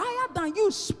that is higher than you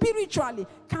spiritually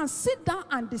can sit down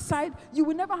and decide you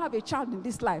will never have a child in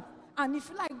this life. And if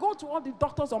you like, go to all the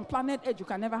doctors on planet Earth, you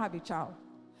can never have a child.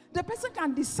 The person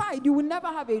can decide you will never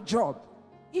have a job.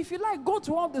 If you like, go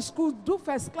to all the schools, do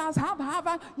first class, have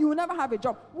Harvard, you will never have a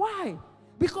job. Why?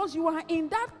 Because you are in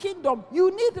that kingdom.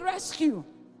 You need rescue.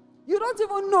 You don't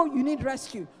even know you need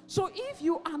rescue. So if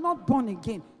you are not born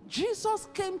again, Jesus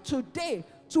came today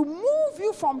to move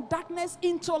you from darkness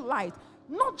into light.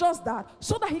 Not just that,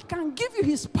 so that he can give you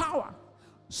his power.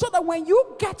 So that when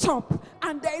you get up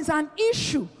and there is an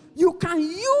issue, you can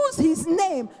use his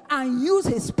name and use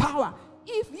his power.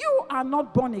 If you are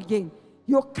not born again,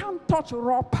 you can't touch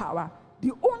raw power.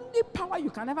 The only power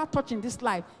you can ever touch in this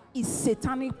life is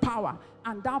satanic power,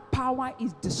 and that power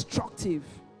is destructive.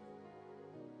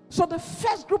 So the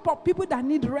first group of people that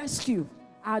need rescue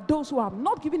are those who have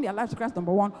not given their life to Christ,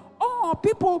 number one, or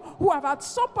people who have at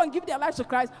some point given their lives to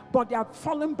Christ, but they have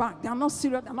fallen back. They are not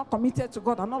serious, they are not committed to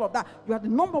God and all of that. You are the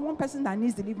number one person that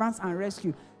needs deliverance and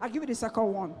rescue. I'll give you the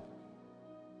second one.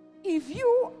 If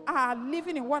you are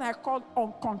living in what I call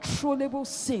uncontrollable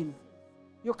sin,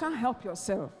 you can't help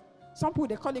yourself. Some people,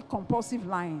 they call it compulsive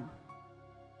lying,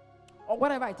 or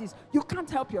whatever it is. You can't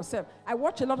help yourself. I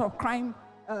watch a lot of crime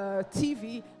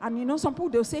TV, and you know, some people,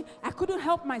 they'll say, I couldn't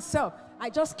help myself. I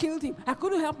just killed him. I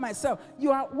couldn't help myself.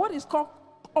 You are what is called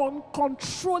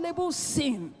uncontrollable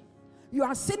sin. You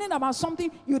are sinning about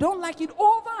something, you don't like it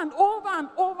over and over and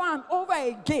over and over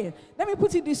again. Let me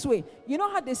put it this way. You know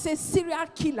how they say serial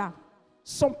killer?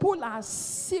 Some people are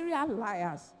serial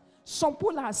liars. Some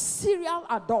people are serial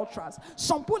adulterers.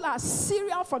 Some people are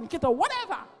serial fornicators,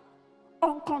 whatever.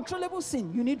 Uncontrollable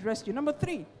sin, you need rescue. Number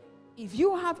 3, if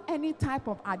you have any type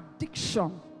of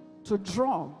addiction to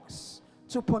drugs,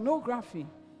 to pornography,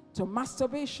 to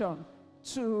masturbation,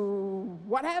 to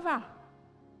whatever,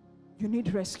 you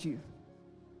need rescue.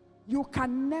 You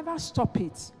can never stop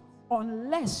it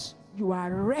unless you are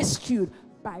rescued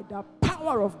by the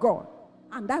power of God.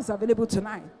 And that's available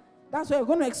tonight. That's why you're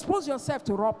going to expose yourself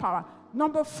to raw power.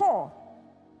 Number 4,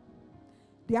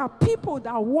 there are people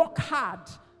that work hard,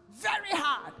 very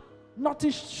hard,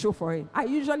 nothing show for it. I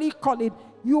usually call it,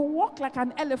 you walk like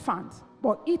an elephant,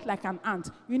 but eat like an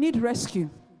ant. You need rescue.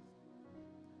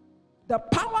 The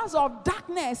powers of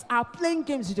darkness are playing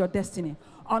games with your destiny.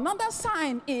 Another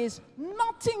sign is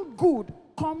nothing good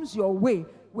comes your way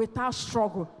without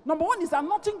struggle. Number 1 is that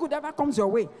nothing good ever comes your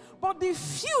way. But the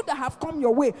few that have come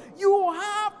your way, you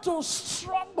have to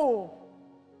struggle.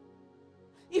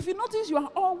 If you notice, you are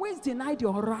always denied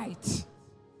your right.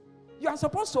 You are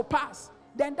supposed to pass.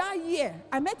 Then that year,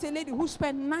 I met a lady who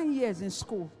spent 9 years in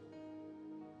school.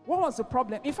 What was the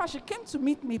problem? In fact, she came to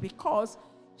meet me because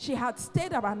she had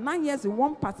stayed about 9 years in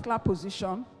one particular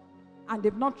position, and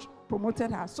they've not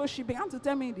promoted her. So she began to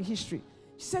tell me the history.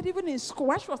 She said even in school,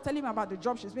 while she was telling me about the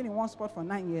job, she's been in one spot for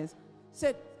 9 years,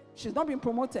 said she's not been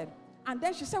promoted. And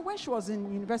then she said when she was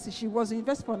in university, she was in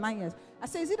university for 9 years. I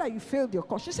said, is it that you failed your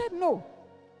course? She said no.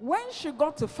 When she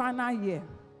got to final year,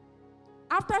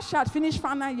 after she had finished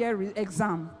final year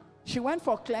exam, she went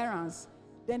for clearance.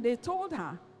 Then they told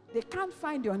her, they can't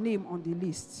find your name on the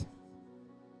list.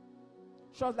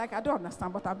 She was like, I don't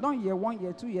understand, but I've done year 1,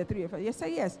 year 2, year 3, year 4. They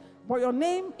said, yes, but your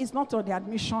name is not on the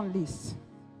admission list.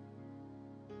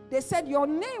 They said your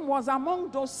name was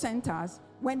among those centers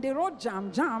when they wrote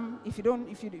JAM. JAM,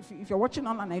 if you're watching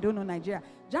online, I don't know Nigeria.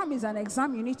 JAM is an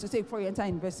exam you need to take before you enter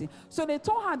university. So they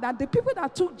told her that the people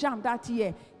that took JAM that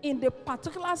year in the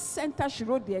particular center she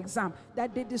wrote the exam,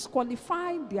 that they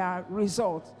disqualified their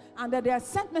results, and that they had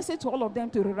sent message to all of them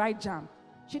to rewrite JAM.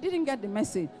 She didn't get the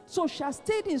message. So she has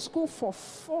stayed in school for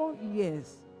 4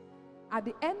 years. At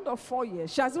the end of 4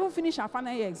 years, she has even finished her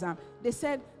final year exam. They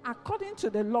said, according to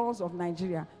the laws of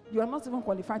Nigeria, you are not even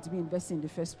qualified to be invested in the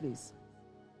first place.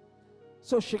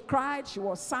 So she cried, she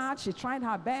was sad, she tried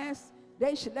her best.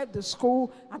 Then she left the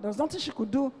school, and there was nothing she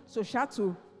could do, so she had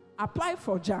to apply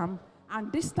for JAM,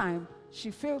 and this time,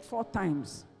 she failed 4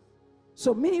 times.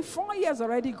 So meaning 4 years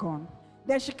already gone.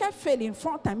 Then she kept failing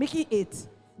 4 times, making 8.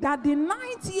 That the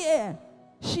 9th year,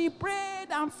 she prayed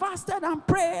and fasted and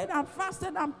prayed and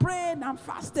fasted and prayed and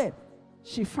fasted.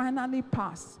 She finally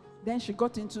passed. Then she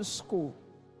got into school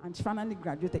and she finally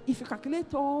graduated. If you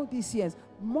calculate all these years,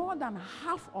 more than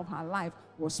half of her life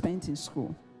was spent in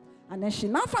school. And then she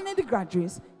now finally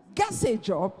graduates, gets a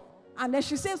job, and then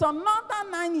she says another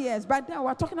 9 years. By then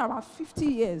we're talking about 50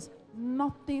 years.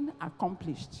 Nothing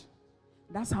accomplished.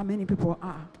 That's how many people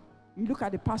are. You look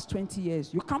at the past 20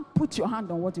 years, you can't put your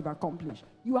hand on what you've accomplished.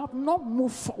 You have not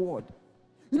moved forward.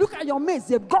 You look at your mates,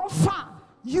 they've gone far.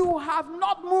 You have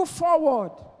not moved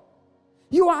forward.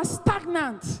 You are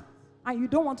stagnant, and you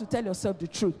don't want to tell yourself the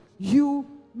truth. You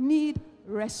need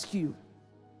rescue.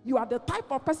 You are the type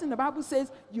of person the Bible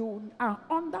says you are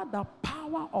under the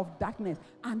power of darkness,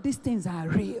 and these things are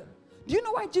real. Do you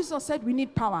know why Jesus said we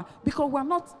need power? Because we're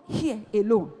not here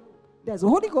alone. There's the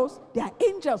Holy Ghost, there are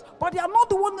angels, but they are not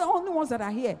the only ones that are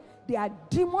here. They are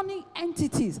demonic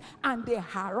entities, and they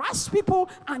harass people,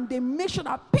 and they make sure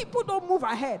that people don't move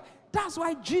ahead. That's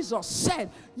why Jesus said,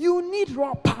 you need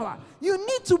raw power. You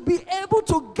need to be able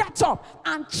to get up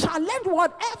and challenge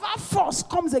whatever force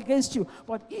comes against you.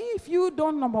 But if you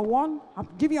don't, number 1,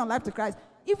 give your life to Christ,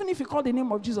 even if you call the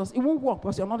name of Jesus, it won't work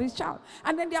because you're not his child.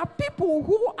 And then there are people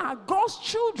who are God's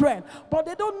children, but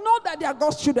they don't know that they are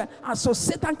God's children. And so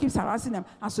Satan keeps harassing them.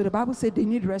 And so the Bible said they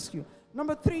need rescue.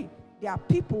 Number 3, there are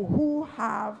people who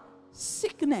have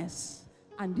sickness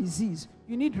and disease.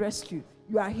 You need rescue.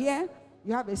 You are here,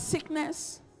 you have a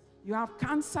sickness, you have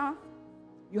cancer,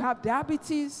 you have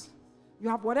diabetes, you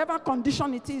have whatever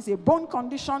condition it is, a bone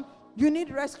condition, you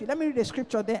need rescue. Let me read the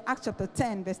scripture there, Acts chapter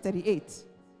 10, verse 38.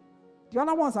 The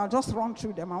other ones, I'll just run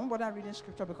through them. I won't bother reading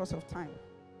scripture because of time.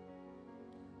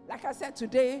 Like I said,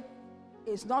 today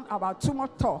is not about too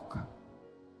much talk.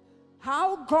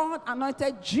 How God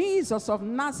anointed Jesus of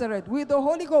Nazareth with the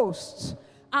Holy Ghost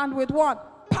and with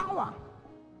what? Power.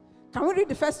 Can we read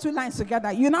the first 2 lines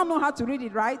together? You now know how to read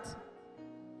it, right?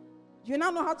 You now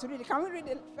know how to read it. Can we read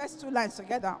the first 2 lines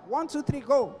together? 1, 2, 3,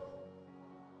 go.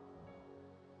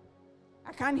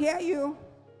 I can't hear you.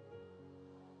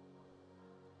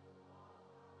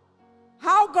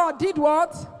 How God did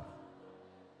what?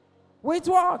 With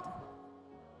what?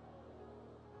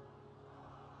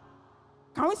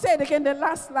 Can we say it again, the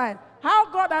last line?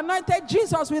 How God anointed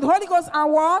Jesus with Holy Ghost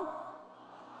and what?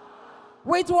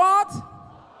 With what?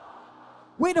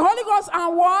 With Holy Ghost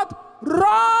and what?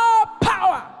 Raw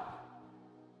power.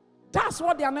 That's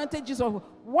what they anointed Jesus with.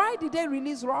 Why did they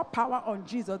release raw power on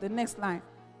Jesus? The next line.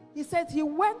 He said he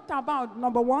went about,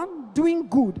 number 1, doing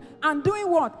good. And doing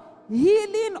what?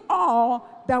 Healing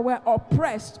all that were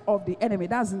oppressed of the enemy.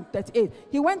 That's in 38.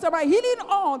 He went about healing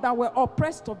all that were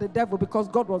oppressed of the devil because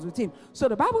God was with him. So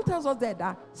the Bible tells us there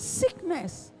that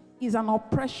sickness is an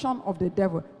oppression of the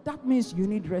devil. That means you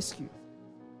need rescue.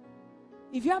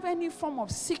 If you have any form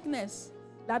of sickness,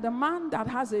 that the man that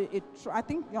has I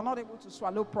think you're not able to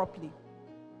swallow properly.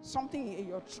 Something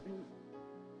in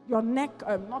your neck,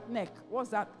 not neck, what's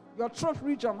that? Your throat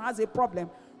region has a problem.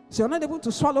 So you're not able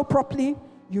to swallow properly,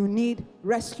 you need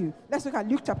rescue. Let's look at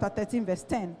Luke chapter 13, verse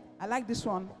 10. I like this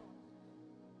one.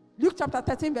 Luke chapter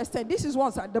 13, verse 10. This is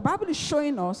what the Bible is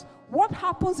showing us what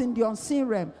happens in the unseen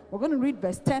realm. We're going to read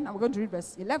verse 10 and we're going to read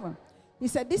verse 11. He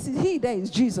said, this is he, there is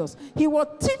Jesus. He was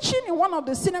teaching in one of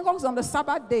the synagogues on the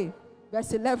Sabbath day.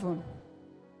 Verse 11.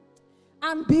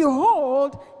 And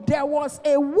behold, there was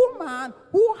a woman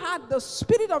who had the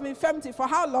spirit of infirmity for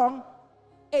how long?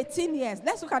 18 years.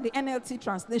 Let's look at the NLT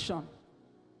translation.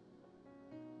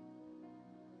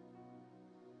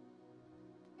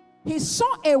 He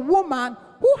saw a woman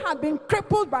who had been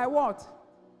crippled by what?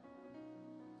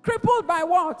 Crippled by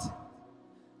what?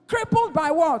 Crippled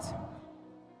by what?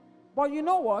 But you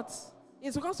know what?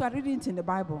 It's because we're reading it in the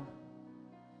Bible.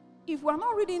 If we're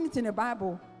not reading it in the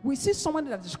Bible, we see somebody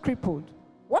that is crippled.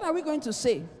 What are we going to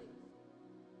say?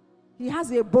 He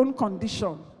has a bone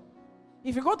condition.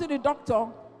 If you go to the doctor,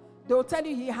 they'll tell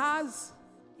you he has,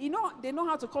 they know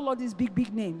how to call all these big,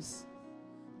 big names.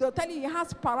 They'll tell you he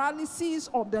has paralysis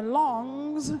of the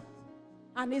lungs,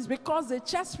 and it's because the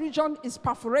chest region is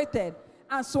perforated,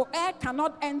 and so air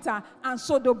cannot enter, and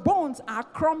so the bones are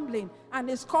crumbling,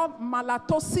 and it's called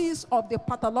malatosis of the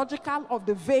pathological of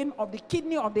the vein, of the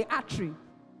kidney, of the artery.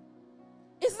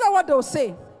 Isn't that what they'll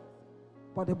say?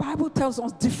 But the Bible tells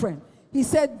us different. He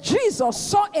said Jesus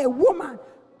saw a woman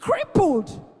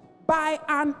crippled by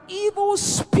an evil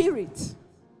spirit.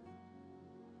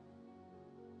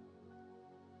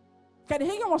 Kenny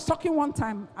Hagin was talking one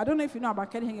time. I don't know if you know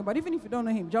about Kenny Hagin, but even if you don't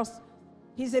know him,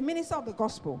 he's a minister of the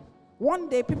gospel. One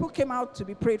day, people came out to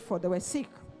be prayed for. They were sick.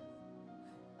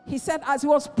 He said, as he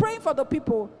was praying for the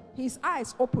people, his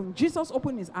eyes opened. Jesus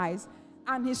opened his eyes,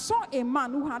 and he saw a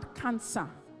man who had cancer.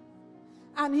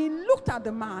 And he looked at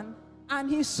the man, and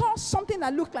he saw something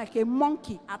that looked like a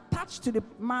monkey attached to the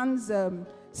man's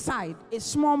side. A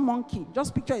small monkey.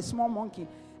 Just picture a small monkey.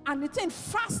 And the thing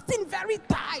fasting very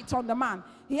tight on the man.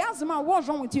 He asked the man, what's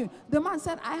wrong with you? The man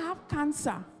said, I have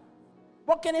cancer.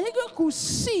 But Kenny Hagin could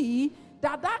see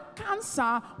that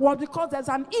cancer was because there's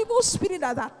an evil spirit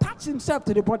that attached himself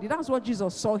to the body. That's what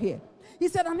Jesus saw here. He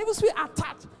said, an evil spirit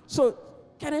attached. So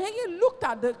Kenny Hagin looked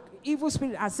at the evil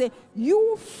spirit and said,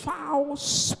 you foul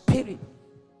spirit,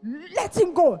 let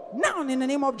him go now in the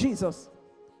name of Jesus.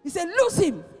 He said, loose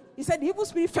him. He said, the evil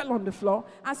spirit fell on the floor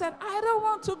and said, I don't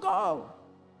want to go.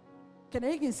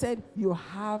 Kenny Hagin said, you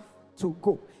have to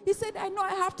go. He said, I know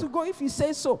I have to go if you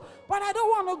say so, but I don't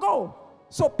want to go.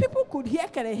 So people could hear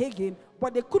Kenny Hagin,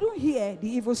 but they couldn't hear the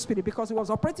evil spirit because he was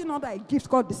operating under a gift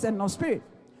called discerning of spirit.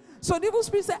 So the evil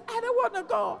spirit said, I don't want to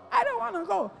go. I don't want to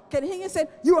go. Kenny Hagin said,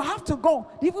 you have to go.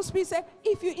 The evil spirit said,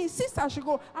 if you insist I should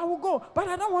go, I will go. But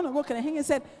I don't want to go. Kenny Hagin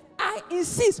said, I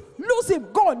insist. Lose him.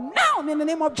 Go now in the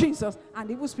name of Jesus. And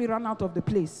the evil spirit ran out of the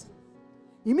place.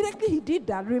 Immediately he did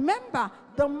that. Remember,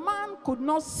 the man could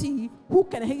not see who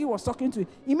Kenehegi was talking to.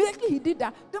 Immediately he did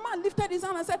that. The man lifted his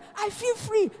hand and said, I feel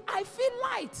free. I feel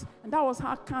light. And that was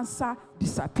how cancer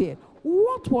disappeared.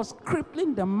 What was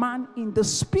crippling the man in the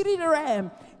spirit realm?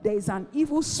 There is an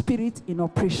evil spirit in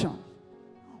operation.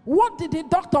 What did the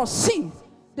doctor see?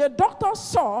 The doctor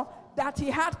saw that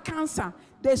he had cancer.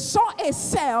 They saw a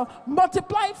cell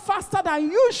multiply faster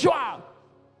than usual.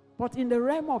 But in the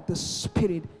realm of the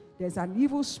spirit, there's an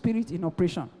evil spirit in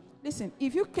operation. Listen,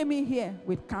 if you came in here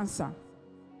with cancer,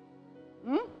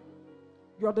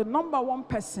 you're the #1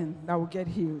 person that will get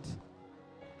healed.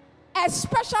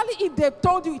 Especially if they've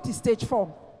told you it is stage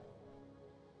 4.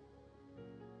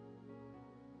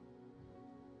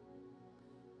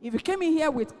 If you came in here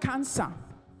with cancer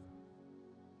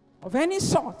of any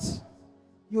sort,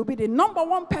 you'll be the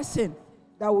 #1 person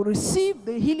that will receive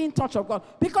the healing touch of God.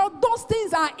 Because those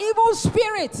things are evil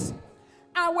spirits.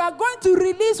 And we are going to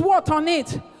release what on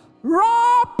it?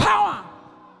 Raw power.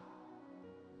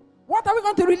 What are we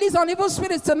going to release on evil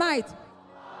spirits tonight?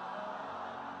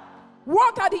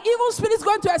 What are the evil spirits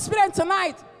going to experience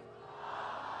tonight?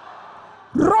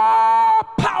 Raw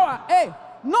power. Hey,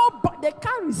 no, but they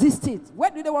can't resist it.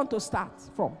 Where do they want to start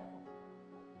from?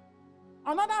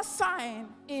 Another sign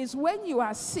is when you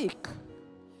are sick,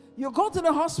 you go to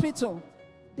the hospital,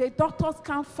 the doctors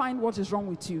can't find what is wrong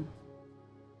with you.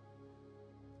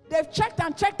 They've checked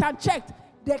and checked and checked.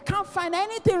 They can't find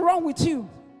anything wrong with you.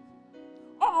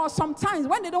 Or sometimes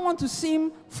when they don't want to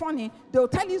seem funny, they'll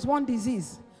tell you it's one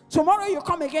disease. Tomorrow you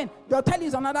come again, they'll tell you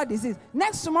it's another disease.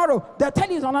 Next tomorrow, they'll tell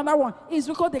you it's another one. It's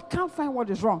because they can't find what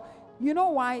is wrong. You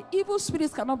know why? Evil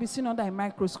spirits cannot be seen under a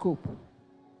microscope.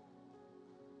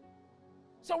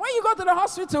 So when you go to the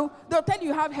hospital, they'll tell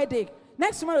you have headache.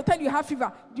 Next tomorrow, they'll tell you have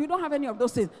fever. You don't have any of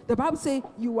those things. The Bible says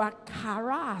you are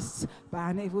harassed by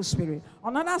an evil spirit.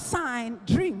 Another sign,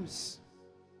 dreams.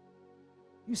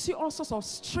 You see all sorts of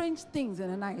strange things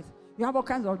in the night. You have all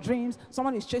kinds of dreams.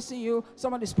 Someone is chasing you.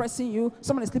 Someone is pressing you.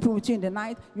 Someone is sleeping with you in the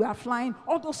night. You are flying.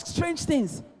 All those strange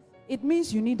things. It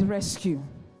means you need rescue.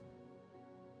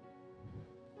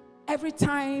 Every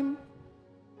time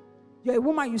you're a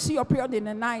woman, you see your period in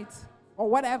the night or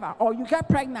whatever, or you get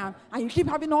pregnant and you keep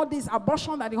having all this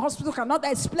abortion that the hospital cannot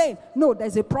explain. No,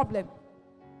 there's a problem.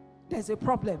 There's a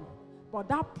problem. But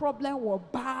that problem will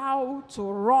bow to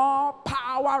raw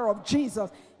power of Jesus.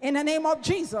 In the name of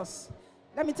Jesus.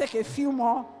 Let me take a few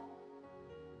more.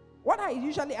 What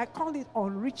I call it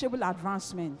unreachable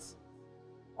advancement.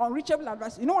 Unreachable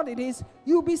advancement. You know what it is?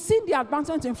 You'll be seeing the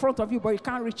advancement in front of you, but you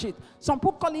can't reach it. Some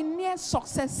people call it near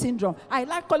success syndrome. I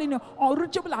like calling it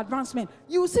unreachable advancement.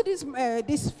 You see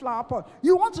this flower pot.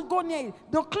 You want to go near it.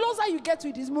 The closer you get to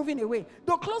it, it's moving away.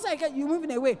 The closer you get, you're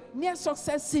moving away. Near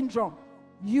success syndrome.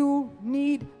 You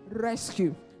need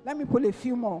rescue. Let me pull a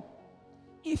few more.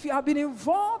 If you have been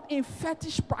involved in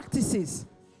fetish practices,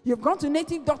 you've gone to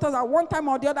native doctors at one time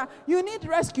or the other, you need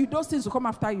rescue. Those things will come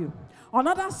after you.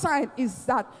 Another side is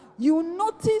that you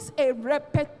notice a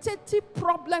repetitive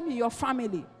problem in your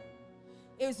family.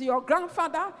 Is it your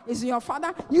grandfather? Is it your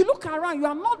father? You look around, you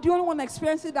are not the only one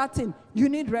experiencing that thing. You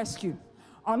need rescue.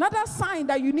 Another sign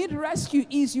that you need rescue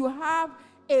is you have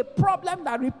a problem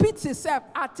that repeats itself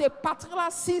at a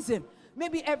particular season.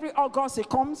 Maybe every August it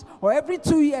comes, or every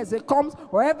 2 years it comes,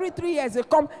 or every 3 years it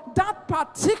comes. That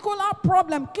particular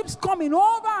problem keeps coming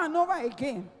over and over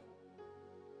again.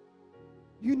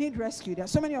 You need rescue. There are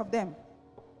so many of them.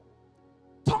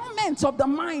 Torments of the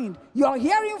mind. You're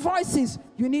hearing voices.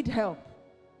 You need help.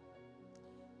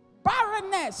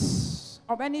 Barrenness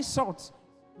of any sort.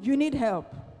 You need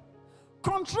help.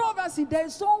 Controversy.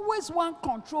 There's always one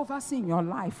controversy in your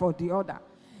life or the other.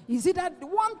 Is it that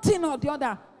one thing or the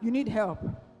other? You need help.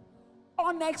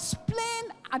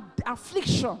 Unexplained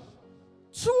affliction.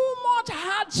 Too much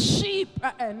hardship.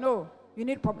 No. You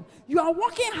need problem. You are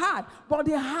working hard, but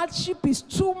the hardship is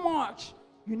too much.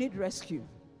 You need rescue.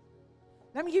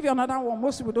 Let me give you another one.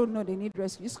 Most people don't know they need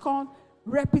rescue. It's called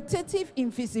repetitive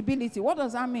invisibility. What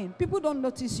does that mean? People don't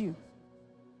notice you.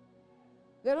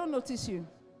 They don't notice you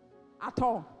at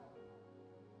all.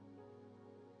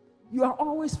 You are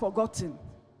always forgotten.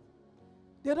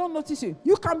 They don't notice you.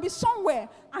 You can be somewhere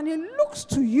and it looks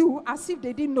to you as if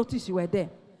they didn't notice you were there.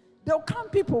 They'll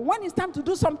count people. When it's time to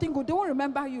do something good, they won't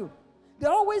remember you. They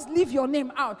always leave your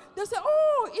name out. They'll say,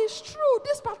 oh, it's true.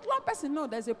 This particular person. No,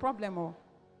 there's a problem. Oh.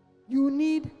 You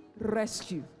need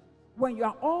rescue. When you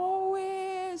are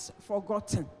always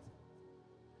forgotten.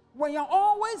 When you're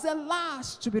always the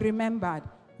last to be remembered.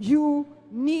 You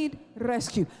need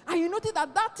rescue. And you notice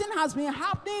that that thing has been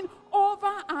happening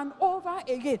over and over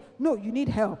again. No, you need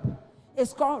help.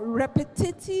 It's called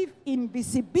repetitive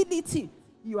invisibility.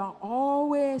 you are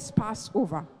always passed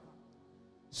over.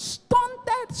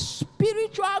 Stunted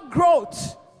spiritual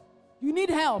growth, you need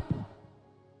help.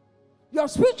 Your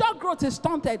spiritual growth is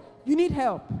stunted, you need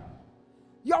help.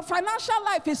 Your financial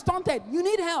life is stunted, you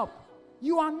need help.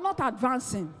 You are not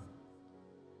advancing.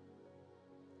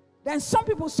 Then some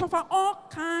people suffer all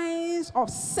kinds of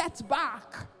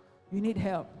setback. You need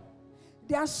help.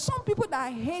 There are some people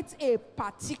that hate a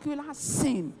particular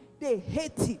sin. They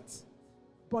hate it.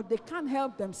 But they can't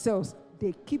help themselves.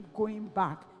 They keep going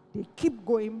back. They keep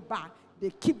going back.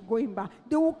 They keep going back.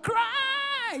 They will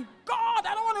cry, God,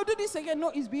 I don't want to do this again. No,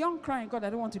 it's beyond crying, God, I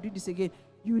don't want to do this again.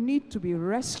 You need to be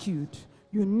rescued.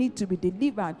 You need to be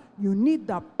delivered. You need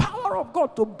the power of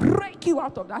God to break you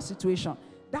out of that situation.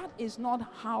 That is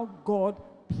not how God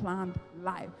planned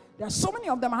life. There are so many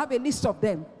of them. I have a list of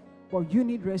them. But you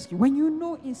need rescue. When you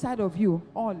know inside of you,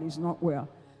 all is not well.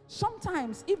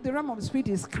 Sometimes, if the realm of the spirit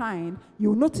is kind,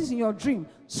 you'll notice in your dream,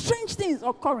 strange things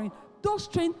occurring. Those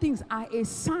strange things are a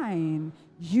sign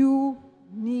you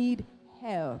need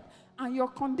help. And your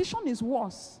condition is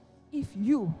worse if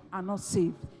you are not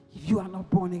saved, if you are not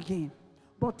born again.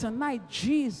 But tonight,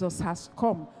 Jesus has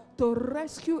come to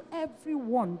rescue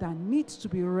everyone that needs to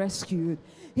be rescued.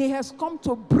 He has come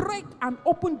to break and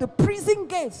open the prison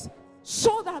gates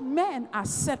so that men are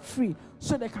set free,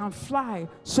 so they can fly,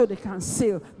 so they can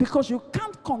sail. Because you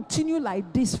can't continue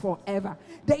like this forever.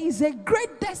 There is a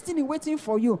great destiny waiting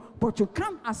for you, but you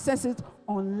can't access it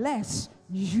unless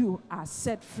you are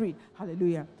set free.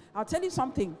 Hallelujah. I'll tell you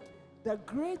something. The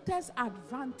greatest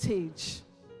advantage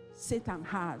Satan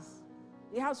has,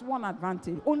 he has one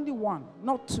advantage, only one,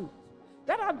 not two.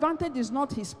 That advantage is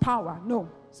not his power. No,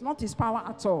 it's not his power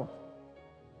at all.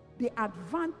 The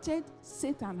advantage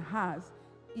Satan has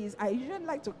is, I usually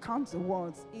like to count the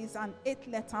words, is an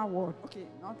 8-letter word. Okay,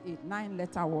 not 8,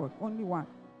 9-letter word, only one.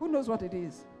 Who knows what it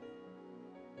is?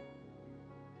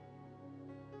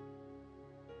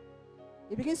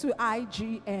 It begins with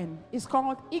IGN. It's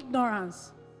called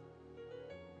ignorance.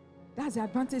 That's the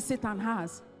advantage Satan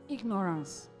has,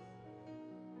 ignorance.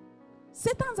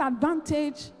 Satan's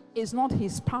advantage is not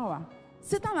his power.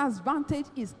 Satan's advantage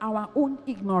is our own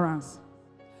ignorance.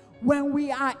 When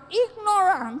we are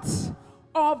ignorant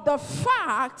of the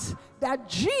fact that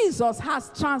Jesus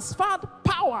has transferred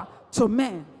power to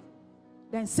men,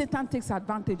 then Satan takes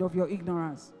advantage of your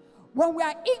ignorance. When we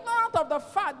are ignorant of the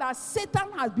fact that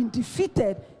Satan has been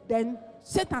defeated, then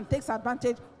Satan takes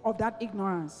advantage of that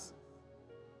ignorance.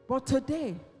 But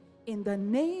today, in the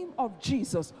name of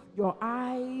Jesus, your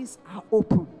eyes are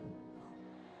open.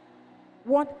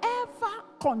 Whatever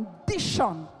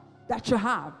condition that you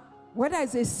have, whether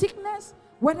it's a sickness,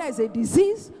 whether it's a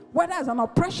disease, whether it's an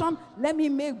oppression, let me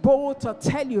make bold to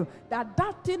tell you that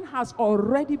that thing has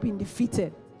already been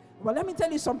defeated. But let me tell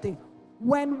you something.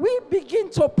 When we begin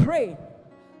to pray,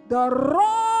 the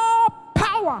raw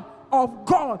power of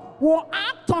God will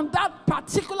act on that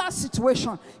particular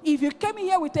situation. If you came in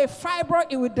here with a fibroid,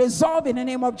 it will dissolve in the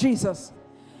name of Jesus.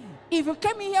 If you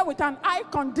came in here with an eye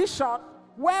condition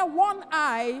where one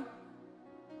eye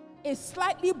is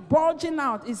slightly bulging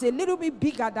out, is a little bit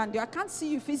bigger than the other. I can't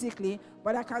see you physically,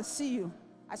 but I can see you.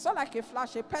 I saw like a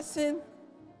flash, a person,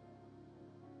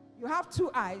 you have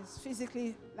two eyes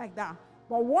physically like that,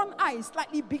 but one eye is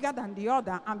slightly bigger than the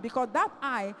other, and because that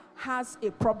eye has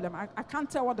a problem, I can't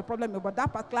tell what the problem is, but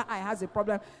that particular eye has a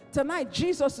problem. Tonight,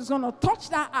 Jesus is going to touch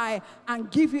that eye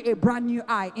and give you a brand new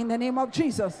eye in the name of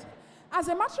Jesus. As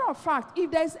a matter of fact,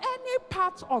 if there's any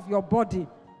part of your body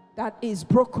that is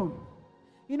broken,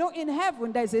 you know, in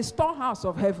heaven, there's a storehouse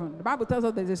of heaven. The Bible tells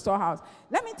us there's a storehouse.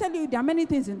 Let me tell you, there are many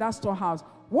things in that storehouse.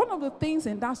 One of the things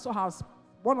in that storehouse,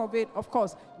 one of it, of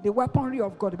course, the weaponry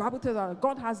of God. The Bible tells us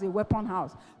God has a weapon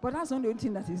house. But that's not the only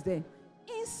thing that is there.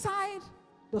 Inside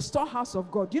the storehouse of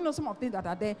God, you know some of the things that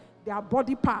are there? They are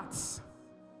body parts.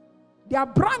 There are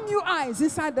brand new eyes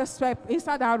inside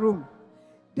that room.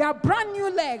 There are brand new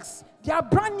legs. There are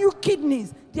brand new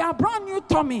kidneys. There are brand new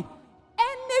tummy.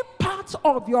 Any part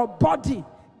of your body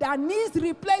that needs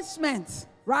replacement,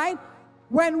 right?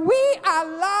 When we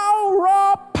allow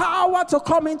raw power to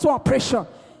come into operation,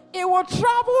 it will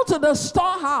travel to the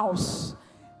storehouse,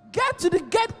 get to the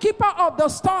gatekeeper of the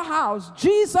storehouse,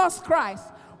 Jesus Christ.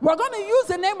 We're going to use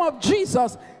the name of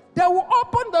Jesus. They will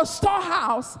open the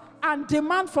storehouse and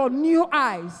demand for new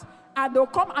eyes, and they'll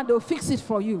come and they'll fix it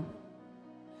for you.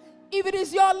 If it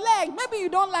is your leg, maybe you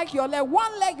don't like your leg.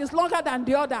 One leg is longer than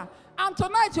the other. And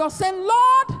tonight you're saying,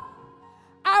 Lord,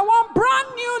 I want brand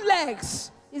new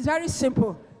legs. It's very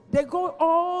simple. They go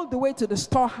all the way to the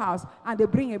storehouse and they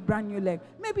bring a brand new leg.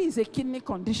 Maybe it's a kidney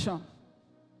condition.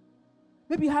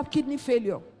 Maybe you have kidney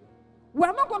failure.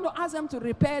 We're not going to ask them to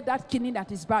repair that kidney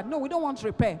that is bad. No, we don't want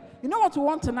repair. You know what we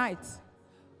want tonight?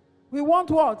 We want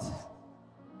what?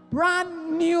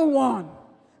 Brand new one.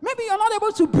 Maybe you're not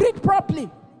able to breathe properly.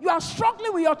 You are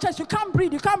struggling with your chest. You can't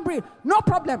breathe. You can't breathe. No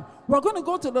problem. We're going to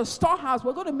go to the storehouse.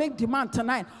 We're going to make demand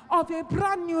tonight of a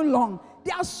brand new lung.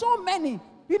 There are so many.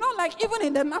 You know, like even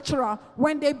in the natural,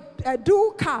 when they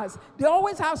do cars, they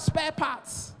always have spare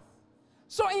parts.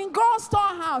 So in God's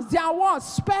storehouse, there are what?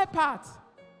 Spare parts.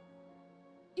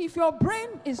 If your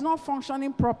brain is not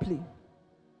functioning properly,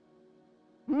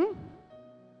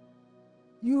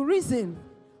 you reason,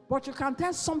 but you can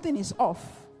tell something is off.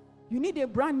 You need a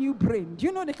brand new brain. Do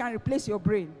you know they can replace your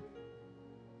brain?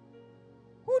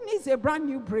 Who needs a brand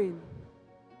new brain?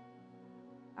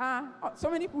 So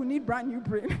many people need brand new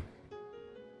brain.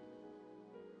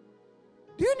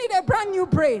 Do you need a brand new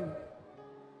brain?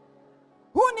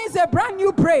 Who needs a brand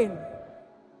new brain?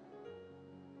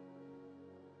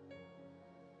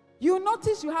 You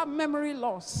notice you have memory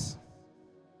loss.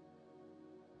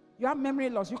 You have memory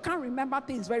loss. You can't remember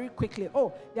things very quickly.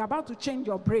 Oh, they're about to change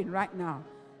your brain right now.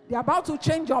 They're about to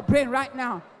change your brain right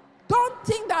now. Don't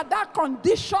think that that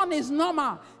condition is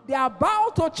normal. They're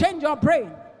about to change your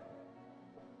brain.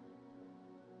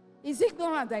 Is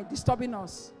ignorance that is disturbing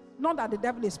us? Not that the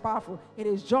devil is powerful. It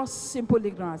is just simple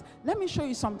ignorance. Let me show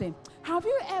you something. Have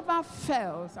you ever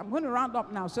felt, I'm going to round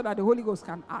up now so that the Holy Ghost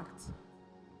can act.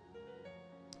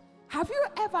 Have you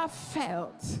ever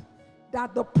felt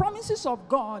that the promises of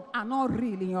God are not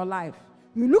real in your life?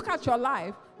 You look at your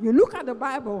life, you look at the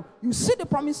Bible, you see the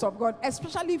promise of God,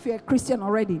 especially if you're a Christian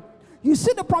already. You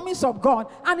see the promise of God,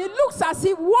 and it looks as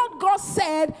if what God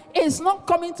said is not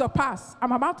coming to pass.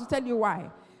 I'm about to tell you why.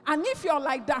 And if you're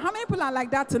like that, how many people are like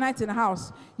that tonight in the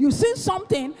house? You see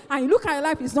something, and you look at your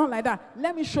life, it's not like that.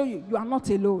 Let me show you, you are not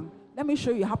alone. Let me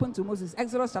show you what happened to Moses.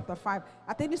 Exodus chapter 5.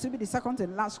 I think this will be the second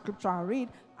and last scripture I'll read,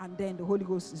 and then the Holy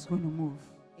Ghost is going to move.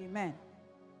 Amen.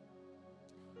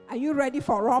 Are you ready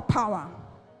for raw power?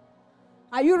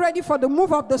 Are you ready for the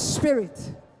move of the Spirit?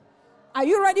 Are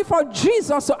you ready for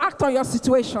Jesus to act on your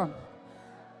situation?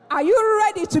 Are you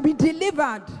ready to be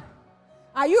delivered?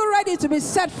 Are you ready to be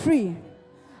set free?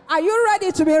 Are you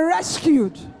ready to be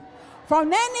rescued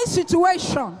from any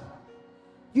situation?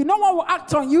 You know what will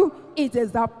act on you? It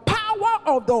is the power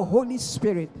of the Holy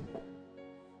Spirit.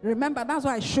 Remember, that's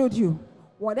why I showed you.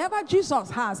 Whatever Jesus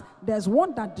has, there's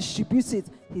one that distributes it.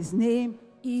 His name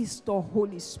is the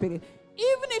Holy Spirit.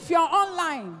 Even if you're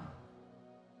online,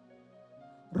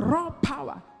 raw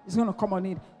power is going to come on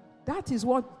it. That is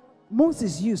what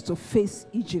Moses used to face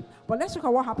Egypt. But let's look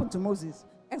at what happened to Moses.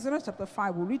 Exodus chapter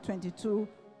 5, we'll read 22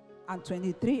 and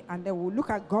 23, and then we'll look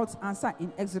at God's answer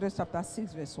in Exodus chapter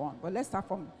 6, verse 1. But let's start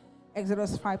from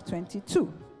Exodus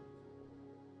 5:22.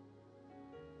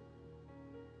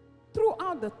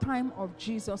 Throughout the time of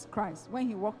Jesus Christ, when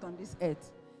he walked on this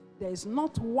earth, there is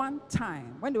not one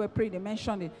time, when they were praying, they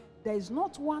mentioned it, there is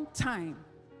not one time,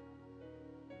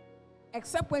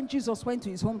 except when Jesus went to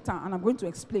his hometown, and I'm going to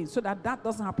explain so that that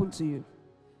doesn't happen to you.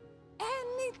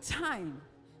 Anytime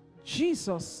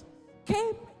Jesus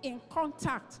came in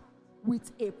contact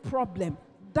with a problem,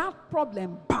 that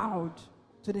problem bowed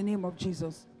to the name of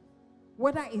Jesus.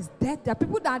 Whether it's death, there are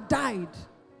people that died.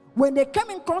 When they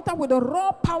came in contact with the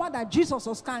raw power that Jesus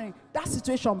was carrying, that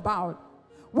situation bowed.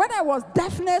 Whether it was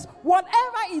deafness,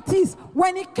 whatever it is,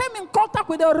 when he came in contact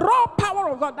with the raw power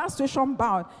of God, that situation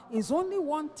bowed. It's only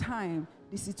one time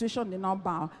the situation did not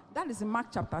bow. That is in Mark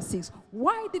chapter 6.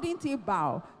 Why didn't he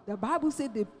bow? The Bible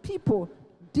said the people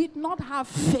did not have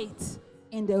faith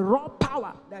in the raw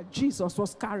power that Jesus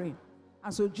was carrying.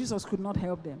 And so Jesus could not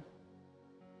help them.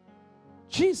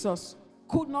 Jesus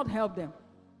could not help them.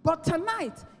 But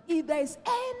tonight, if there is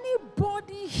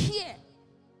anybody here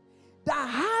that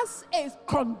has a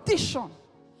condition,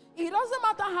 it doesn't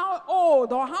matter how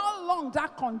old or how long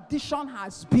that condition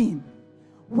has been,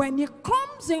 when it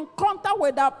comes in contact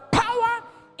with the power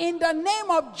in the name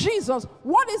of Jesus,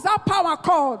 what is that power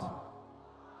called?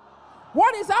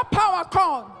 What is that power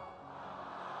called?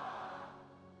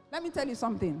 Let me tell you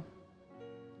something.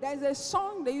 There's a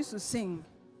song they used to sing.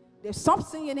 They stopped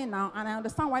singing it now, and I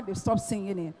understand why they stopped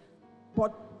singing it.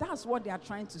 But that's what they are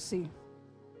trying to say.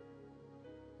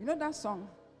 You know that song?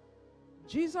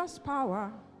 Jesus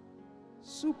power,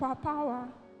 superpower.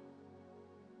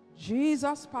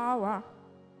 Jesus power.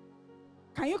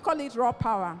 Can you call it raw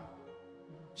power?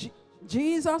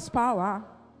 Jesus power,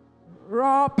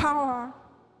 raw power.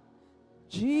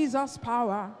 Jesus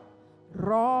power,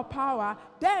 raw power.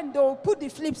 Then they'll put the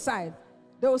flip side.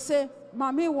 They'll say,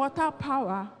 Mommy, water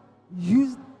power,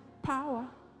 use power.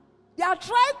 They are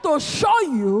trying to show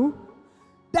you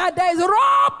that there is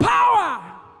raw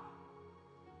power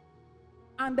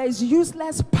and there is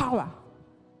useless power.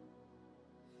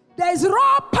 There is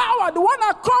raw power, the one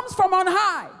that comes from on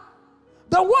high.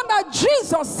 The one that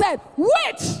Jesus said,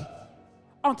 wait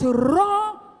until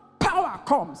raw power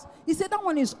comes. He said that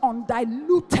one is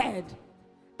undiluted.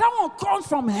 That one comes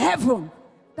from heaven.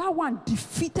 That one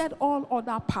defeated all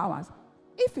other powers.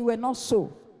 If it were not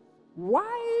so,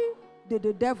 why did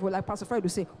the devil, like Pastor Fred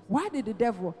would say, why did the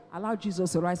devil allow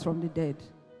Jesus to rise from the dead?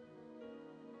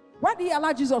 Why did he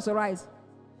allow Jesus to rise?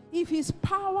 If his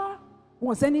power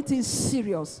was anything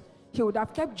serious, he would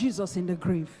have kept Jesus in the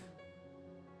grave.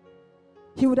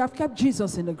 He would have kept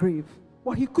Jesus in the grave.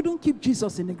 But he couldn't keep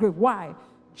Jesus in the grave. Why?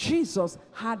 Jesus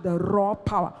had the raw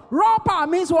power. Raw power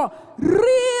means what?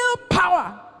 Real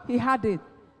power. He had it.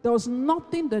 There was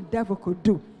nothing the devil could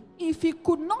do. If he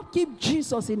could not keep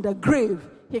Jesus in the grave,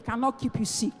 he cannot keep you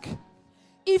sick.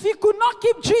 If he could not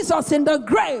keep Jesus in the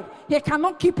grave, he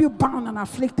cannot keep you bound and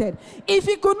afflicted. If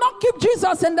he could not keep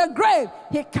Jesus in the grave,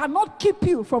 he cannot keep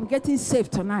you from getting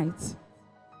saved tonight.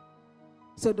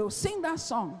 So they'll sing that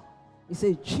song. He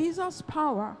says, Jesus'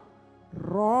 power,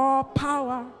 raw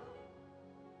power,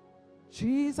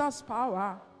 Jesus'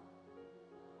 power.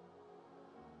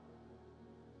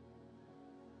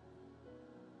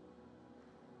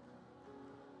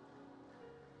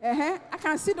 I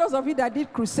can see those of you that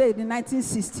did crusade in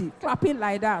 1960 clapping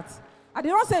like that. I did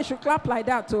not say you should clap like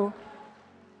that, too.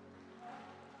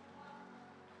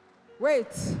 Wait.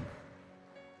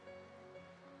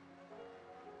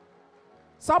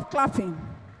 Stop clapping.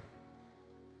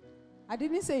 I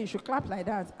didn't say you should clap like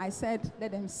that. I said,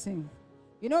 let them sing.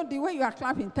 You know, the way you are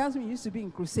clapping tells me you used to be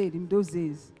in crusade in those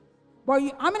days. But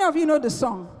how many of you know the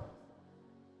song?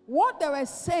 What they were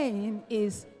saying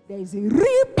is there is a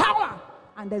real power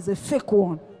and there's a fake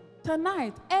one.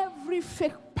 Tonight, every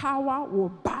fake power will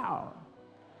bow.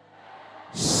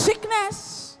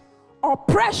 Sickness,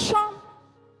 oppression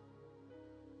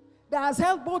that has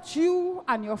held both you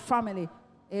and your family,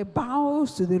 it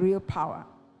bows to the real power.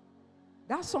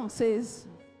 That song says,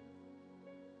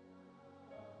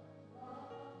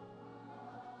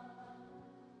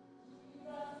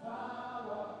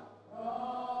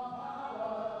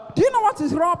 do you know what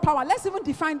is raw power? Let's even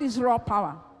define this raw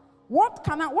power.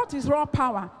 What is raw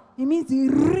power? It means the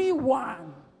real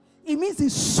one. It means the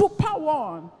super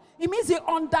one. It means the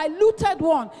undiluted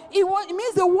one. It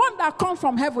means the one that comes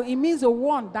from heaven. It means the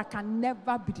one that can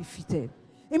never be defeated.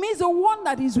 It means the one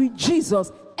that is with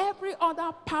Jesus. Every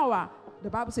other power, the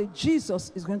Bible says Jesus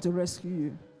is going to rescue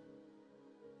you.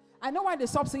 I know why they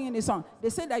stopped singing this song. They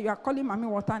say that you are calling Mami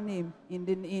Water name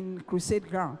in crusade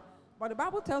ground. But the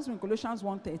Bible tells me in Colossians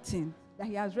 1:13 that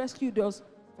he has rescued us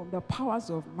from the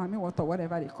powers of Mami Water,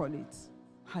 whatever they call it.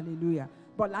 Hallelujah.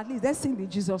 But at least let's sing the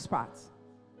Jesus part.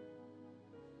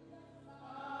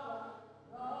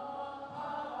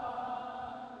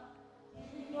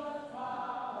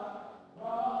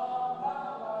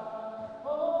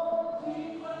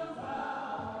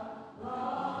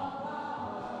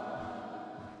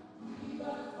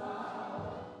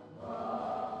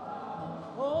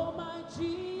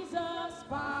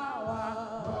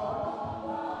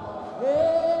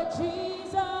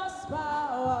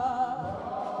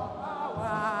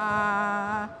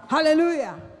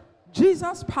 Hallelujah.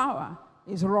 Jesus' power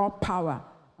is raw power.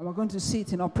 And we're going to see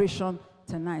it in operation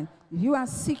tonight. If you are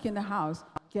sick in the house,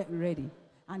 get ready.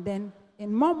 And then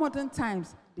in more modern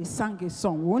times, they sang a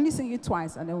song. We only sing it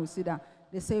twice, and then we'll see that.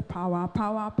 They say power,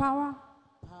 power, power.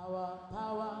 Power,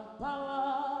 power,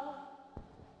 power.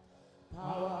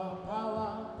 Power,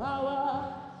 power,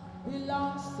 power.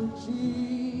 Belongs to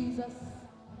Jesus.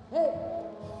 Hey,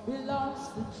 belongs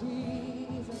to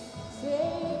Jesus.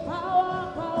 Say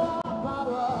power, power,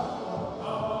 power.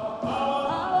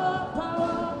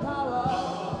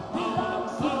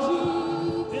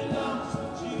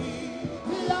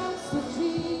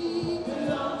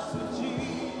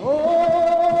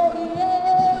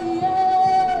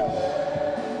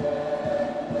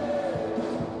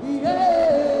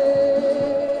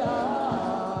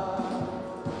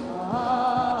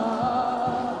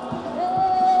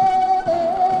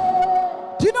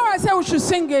 We should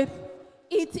sing it.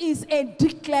 It is a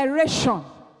declaration.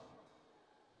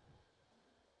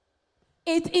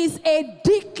 It is a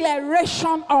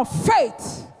declaration of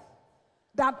faith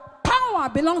that power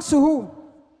belongs to who?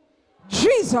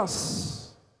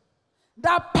 Jesus.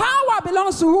 That power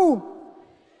belongs to who?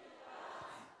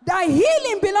 That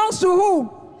healing belongs to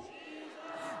who?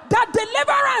 That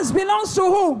deliverance belongs to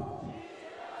who?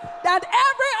 That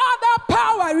every other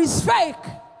power is fake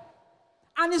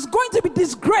and is going to be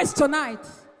disgraced tonight.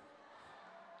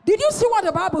 Did you see what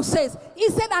the Bible says?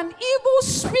 It said an evil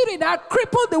spirit that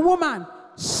crippled the woman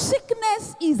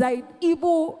sickness is an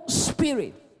evil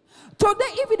spirit.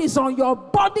 Today, if it is on your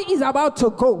body, it's about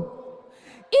to go.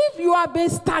 If you have been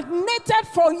stagnated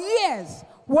for years,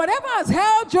 whatever has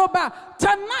held you back,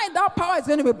 tonight that power is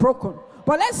going to be broken.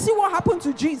 But let's see what happened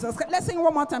to Jesus. Let's sing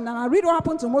one more time. Then I'll read what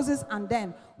happened to Moses, and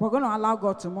then we're going to allow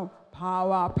God to move.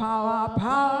 Power, power,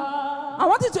 power. I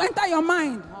want it to enter your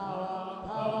mind. Power,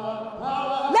 power,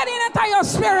 power. Let it enter your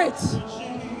spirit.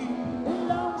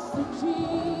 Belongs to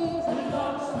Jesus.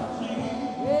 Belongs to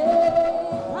Jesus. Yeah.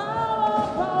 Power,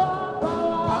 power,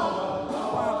 power.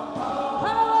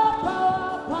 Power,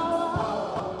 power,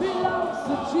 power. Belongs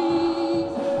to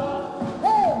Jesus.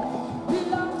 Hey,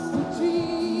 belongs to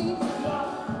Jesus.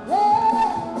 Hey,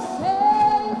 say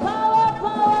power,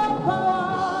 power, power.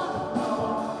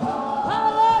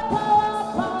 Power, power,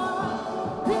 power.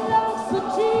 Belongs to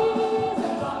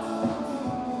Jesus.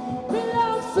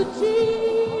 Belongs to Jesus.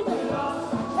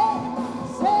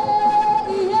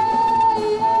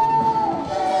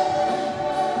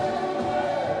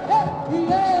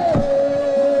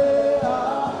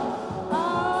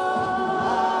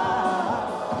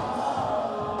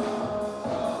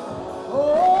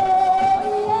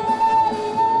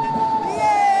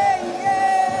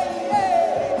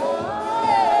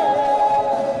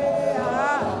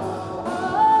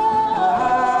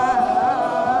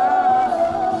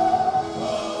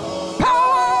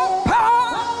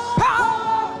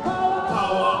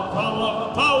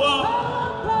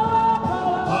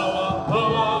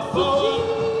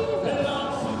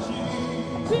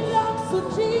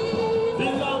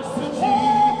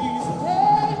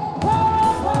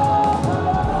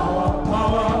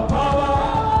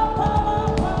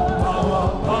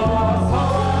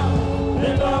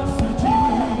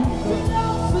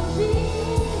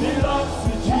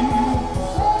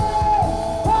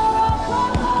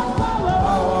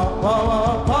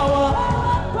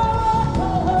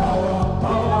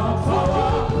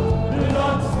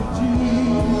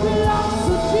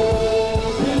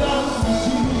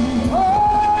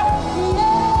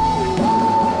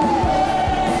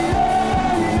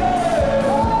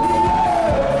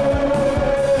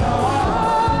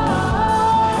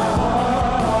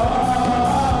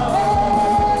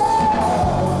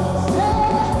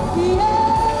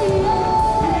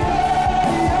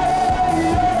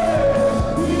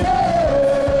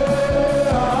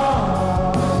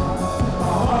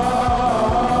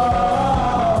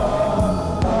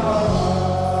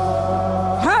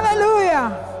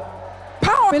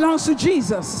 To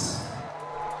Jesus.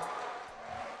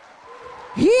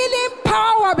 Healing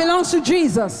power belongs to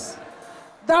Jesus.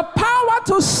 The power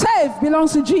to save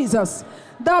belongs to Jesus.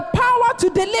 The power to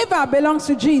deliver belongs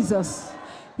to Jesus.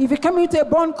 If you come into a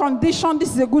bone condition, this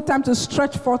is a good time to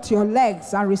stretch forth your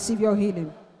legs and receive your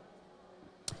healing.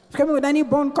 If you come in with any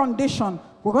bone condition,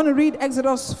 we're going to read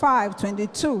Exodus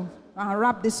 5:22 and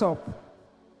wrap this up.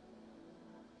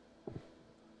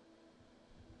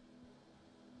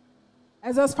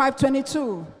 Exodus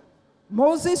 5:22.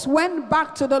 Moses went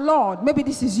back to the Lord, maybe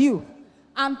this is you,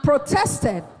 and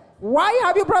protested, "Why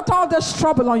have you brought all this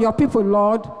trouble on your people,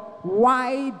 Lord?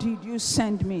 Why did you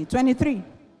send me?" 23.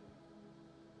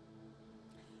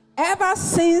 Ever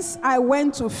since I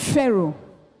went to Pharaoh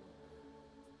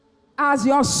as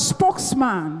your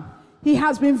spokesman, he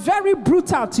has been very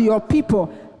brutal to your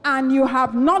people, and you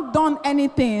have not done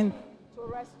anything to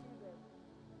rescue them.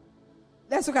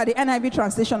 Let's look at the NIV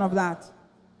translation of that.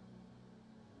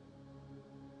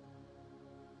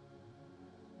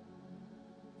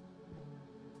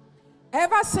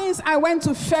 Ever since I went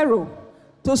to Pharaoh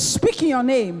to speak in your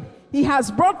name, he has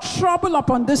brought trouble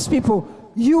upon these people.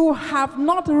 You have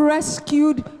not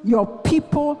rescued your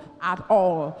people at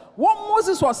all. What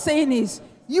Moses was saying is,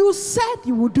 you said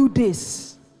you would do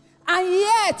this, and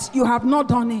yet you have not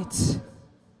done it.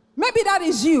 Maybe that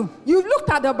is you. You've looked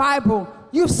at the Bible.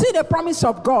 You see the promise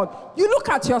of God. You look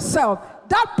at yourself.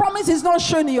 That promise is not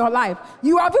shown in your life.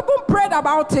 You have even prayed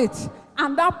about it,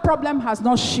 and that problem has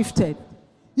not shifted.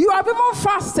 You have even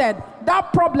fasted.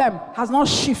 That problem has not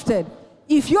shifted.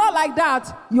 If you are like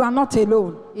that, you are not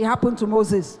alone. It happened to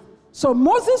Moses. So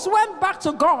Moses went back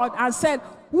to God and said,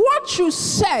 what you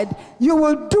said you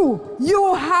will do,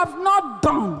 you have not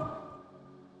done.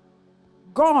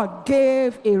 God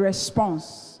gave a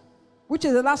response, which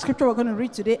is the last scripture we're going to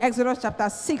read today, Exodus chapter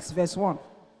 6, verse 1.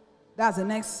 That's the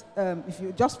next, if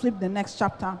you just flip the next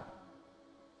chapter.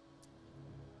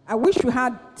 I wish we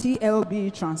had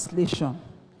TLB translation.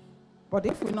 But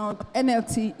if we not,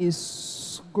 NLT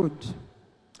is good.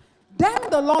 Then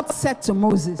the Lord said to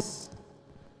Moses,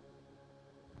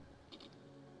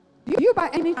 do you by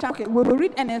any chance, okay, we'll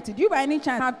read NLT. Do you by any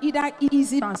chance have either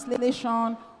easy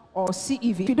translation or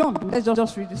CEV. If you don't, let's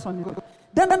just read this one.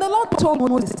 Then the Lord told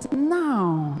Moses,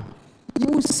 now you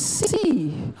will see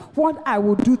what I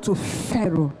will do to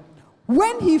Pharaoh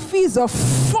when he feels the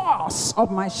force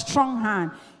of my strong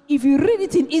hand. If you read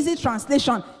it in easy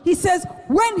translation, he says,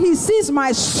 when he sees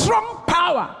my strong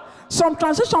power. Some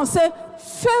translations say,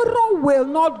 Pharaoh will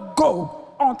not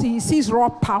go until he sees raw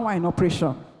power in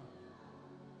operation.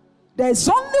 There's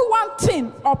only one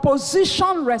thing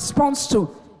opposition responds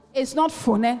to. It's not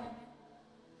phone.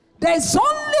 There's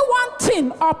only one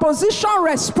thing opposition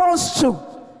responds to.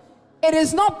 It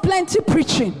is not plenty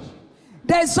preaching.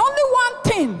 There's only one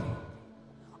thing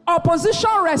opposition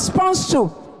responds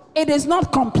to. It is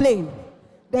not complain.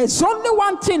 There's only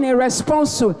one thing it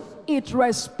responds to. It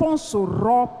responds to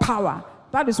raw power.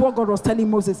 That is what God was telling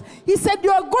Moses. He said,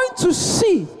 you are going to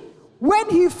see when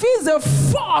he feels the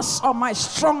force of my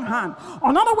strong hand.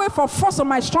 Another way for force of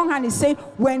my strong hand is saying,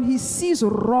 when he sees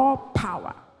raw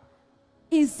power.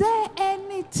 Is there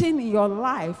anything in your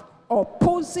life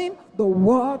opposing the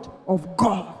word of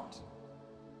God?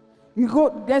 You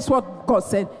go, that's what God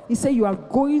said. He said, you are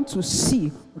going to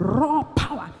see raw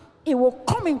power. It will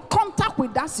come in contact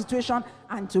with that situation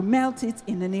and to melt it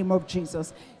in the name of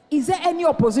Jesus. Is there any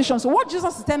opposition? So what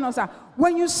Jesus is telling us is,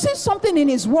 when you see something in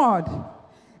his word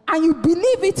and you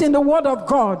believe it in the word of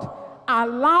God,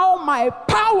 allow my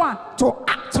power to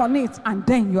act on it, and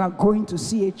then you are going to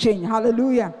see a change.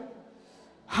 Hallelujah.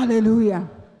 Hallelujah.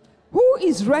 Who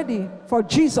is ready for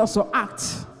Jesus to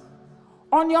act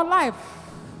on your life,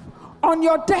 on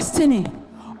your destiny,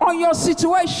 on your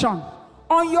situation,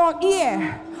 on your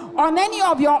ear, on any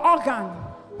of your organ?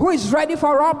 Who is ready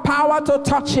for all power to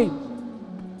touch him?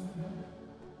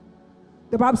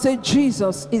 The Bible says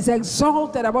Jesus is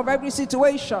exalted above every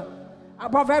situation,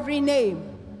 above every name,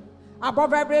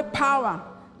 above every power.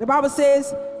 The Bible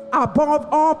says above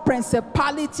all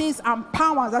principalities and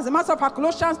powers. As a matter of fact,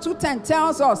 Colossians 2:10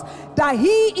 tells us that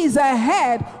he is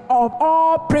ahead of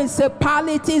all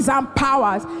principalities and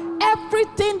powers.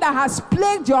 Everything that has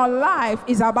plagued your life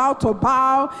is about to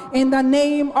bow in the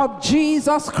name of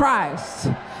Jesus Christ.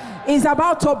 Is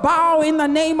about to bow in the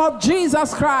name of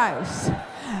Jesus Christ.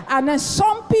 And then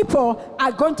some people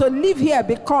are going to live here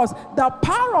because the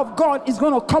power of God is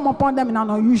going to come upon them in an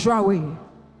unusual way.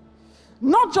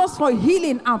 Not just for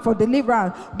healing and for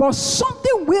deliverance, but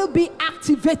something will be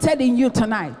activated in you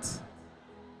tonight.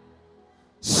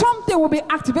 Something will be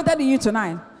activated in you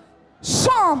tonight.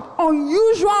 Some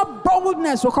unusual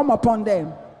boldness will come upon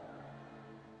them.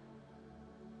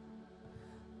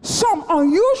 Some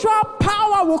unusual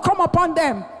power will come upon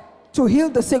them to heal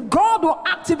the sick. God will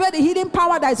activate the healing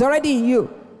power that is already in you.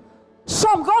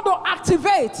 Some, God will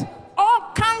activate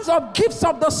all kinds of gifts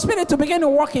of the Spirit to begin to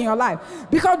work in your life.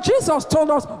 Because Jesus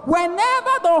told us,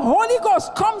 whenever the Holy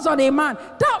Ghost comes on a man,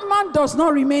 that man does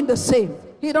not remain the same.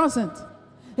 He doesn't.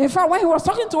 In fact, when he was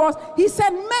talking to us, he said,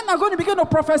 men are going to begin to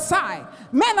prophesy.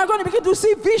 Men are going to begin to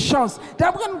see visions.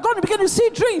 They're going to begin to see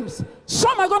dreams.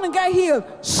 Some are going to get healed.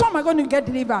 Some are going to get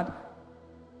delivered.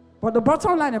 But the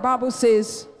bottom line, the Bible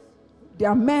says, there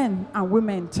are men and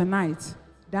women tonight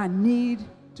that need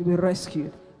to be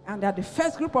rescued. And they're the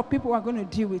first group of people we're going to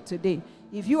deal with today.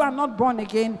 If you are not born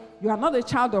again, you are not a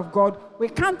child of God, we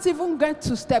can't even get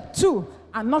to step 2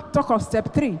 and not talk of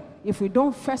step 3 if we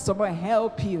don't first of all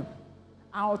help you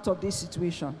out of this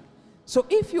situation. So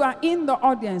if you are in the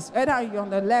audience, whether you're on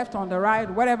the left, on the right,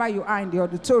 wherever you are in the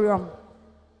auditorium,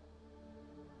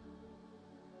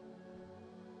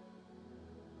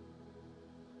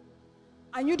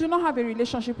 and you do not have a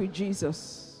relationship with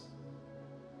Jesus,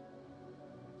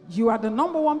 you are the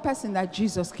number one person that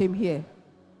Jesus came here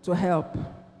to help.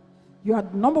 You are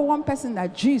the number one person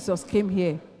that Jesus came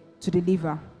here to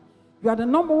deliver. You are the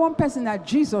number one person that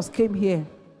Jesus came here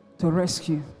to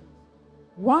rescue.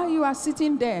 While you are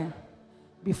sitting there,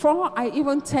 before I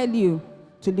even tell you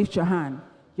to lift your hand,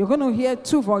 you're going to hear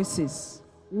 2 voices.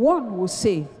 One will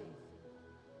say,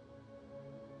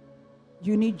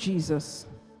 you need Jesus.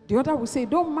 The other will say,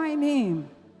 don't mind him.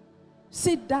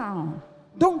 Sit down.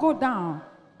 Don't go down.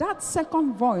 That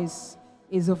second voice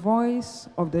is a voice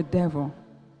of the devil,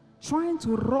 trying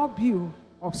to rob you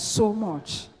of so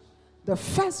much. The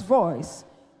first voice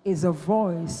is a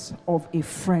voice of a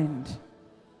friend.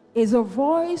 Is a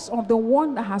voice of the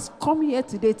one that has come here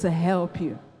today to help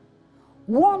you.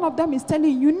 One of them is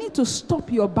telling you, you need to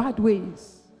stop your bad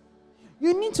ways.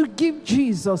 You need to give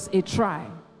Jesus a try.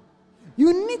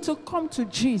 You need to come to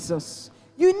Jesus.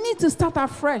 You need to start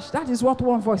afresh. That is what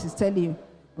one voice is telling you.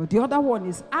 But the other one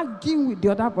is arguing with the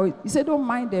other voice. He said, don't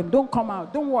mind them. Don't come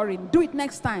out. Don't worry. Do it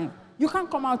next time. You can't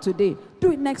come out today.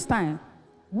 Do it next time.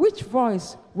 Which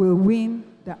voice will win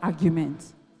the argument?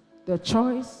 The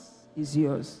choice is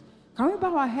yours. Can we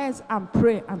bow our heads and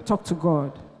pray and talk to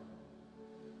God?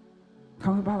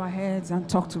 Can we bow our heads and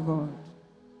talk to God?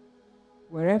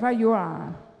 Wherever you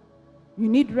are, you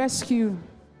need rescue,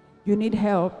 you need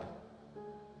help.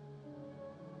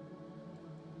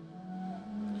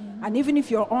 And even if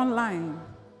you're online,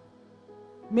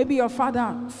 maybe your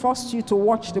father forced you to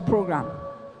watch the program,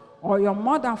 or your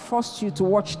mother forced you to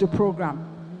watch the program,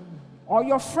 or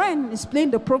your friend is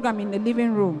playing the program in the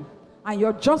living room, and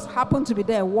you just happen to be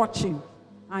there watching,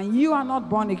 and you are not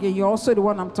born again. You're also the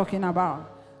one I'm talking about.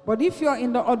 But if you're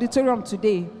in the auditorium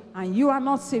today, and you are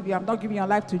not saved, you have not given your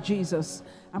life to Jesus,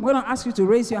 I'm going to ask you to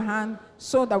raise your hand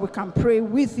so that we can pray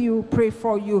with you, pray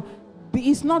for you.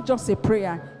 It's not just a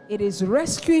prayer. It is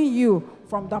rescuing you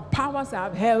from the powers that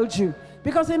have held you.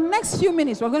 Because in the next few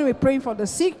minutes, we're going to be praying for the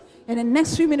sick. In the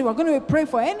next few minutes, we're going to be praying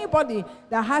for anybody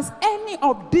that has any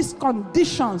of these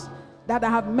conditions that I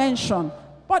have mentioned.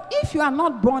 But if you are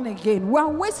not born again, we are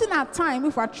wasting our time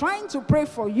if we're trying to pray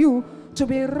for you to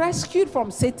be rescued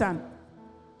from Satan.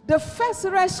 The first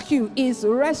rescue is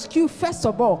rescue, first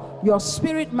of all, your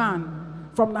spirit man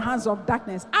from the hands of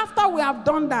darkness. After we have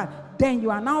done that, then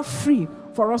you are now free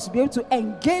for us to be able to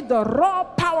engage the raw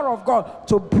power of God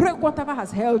to break whatever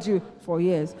has held you for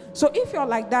years. So if you're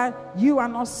like that, you are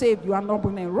not saved, you are not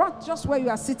born again. Right just where you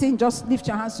are sitting, just lift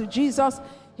your hands to Jesus.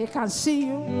 He can see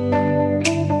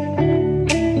you.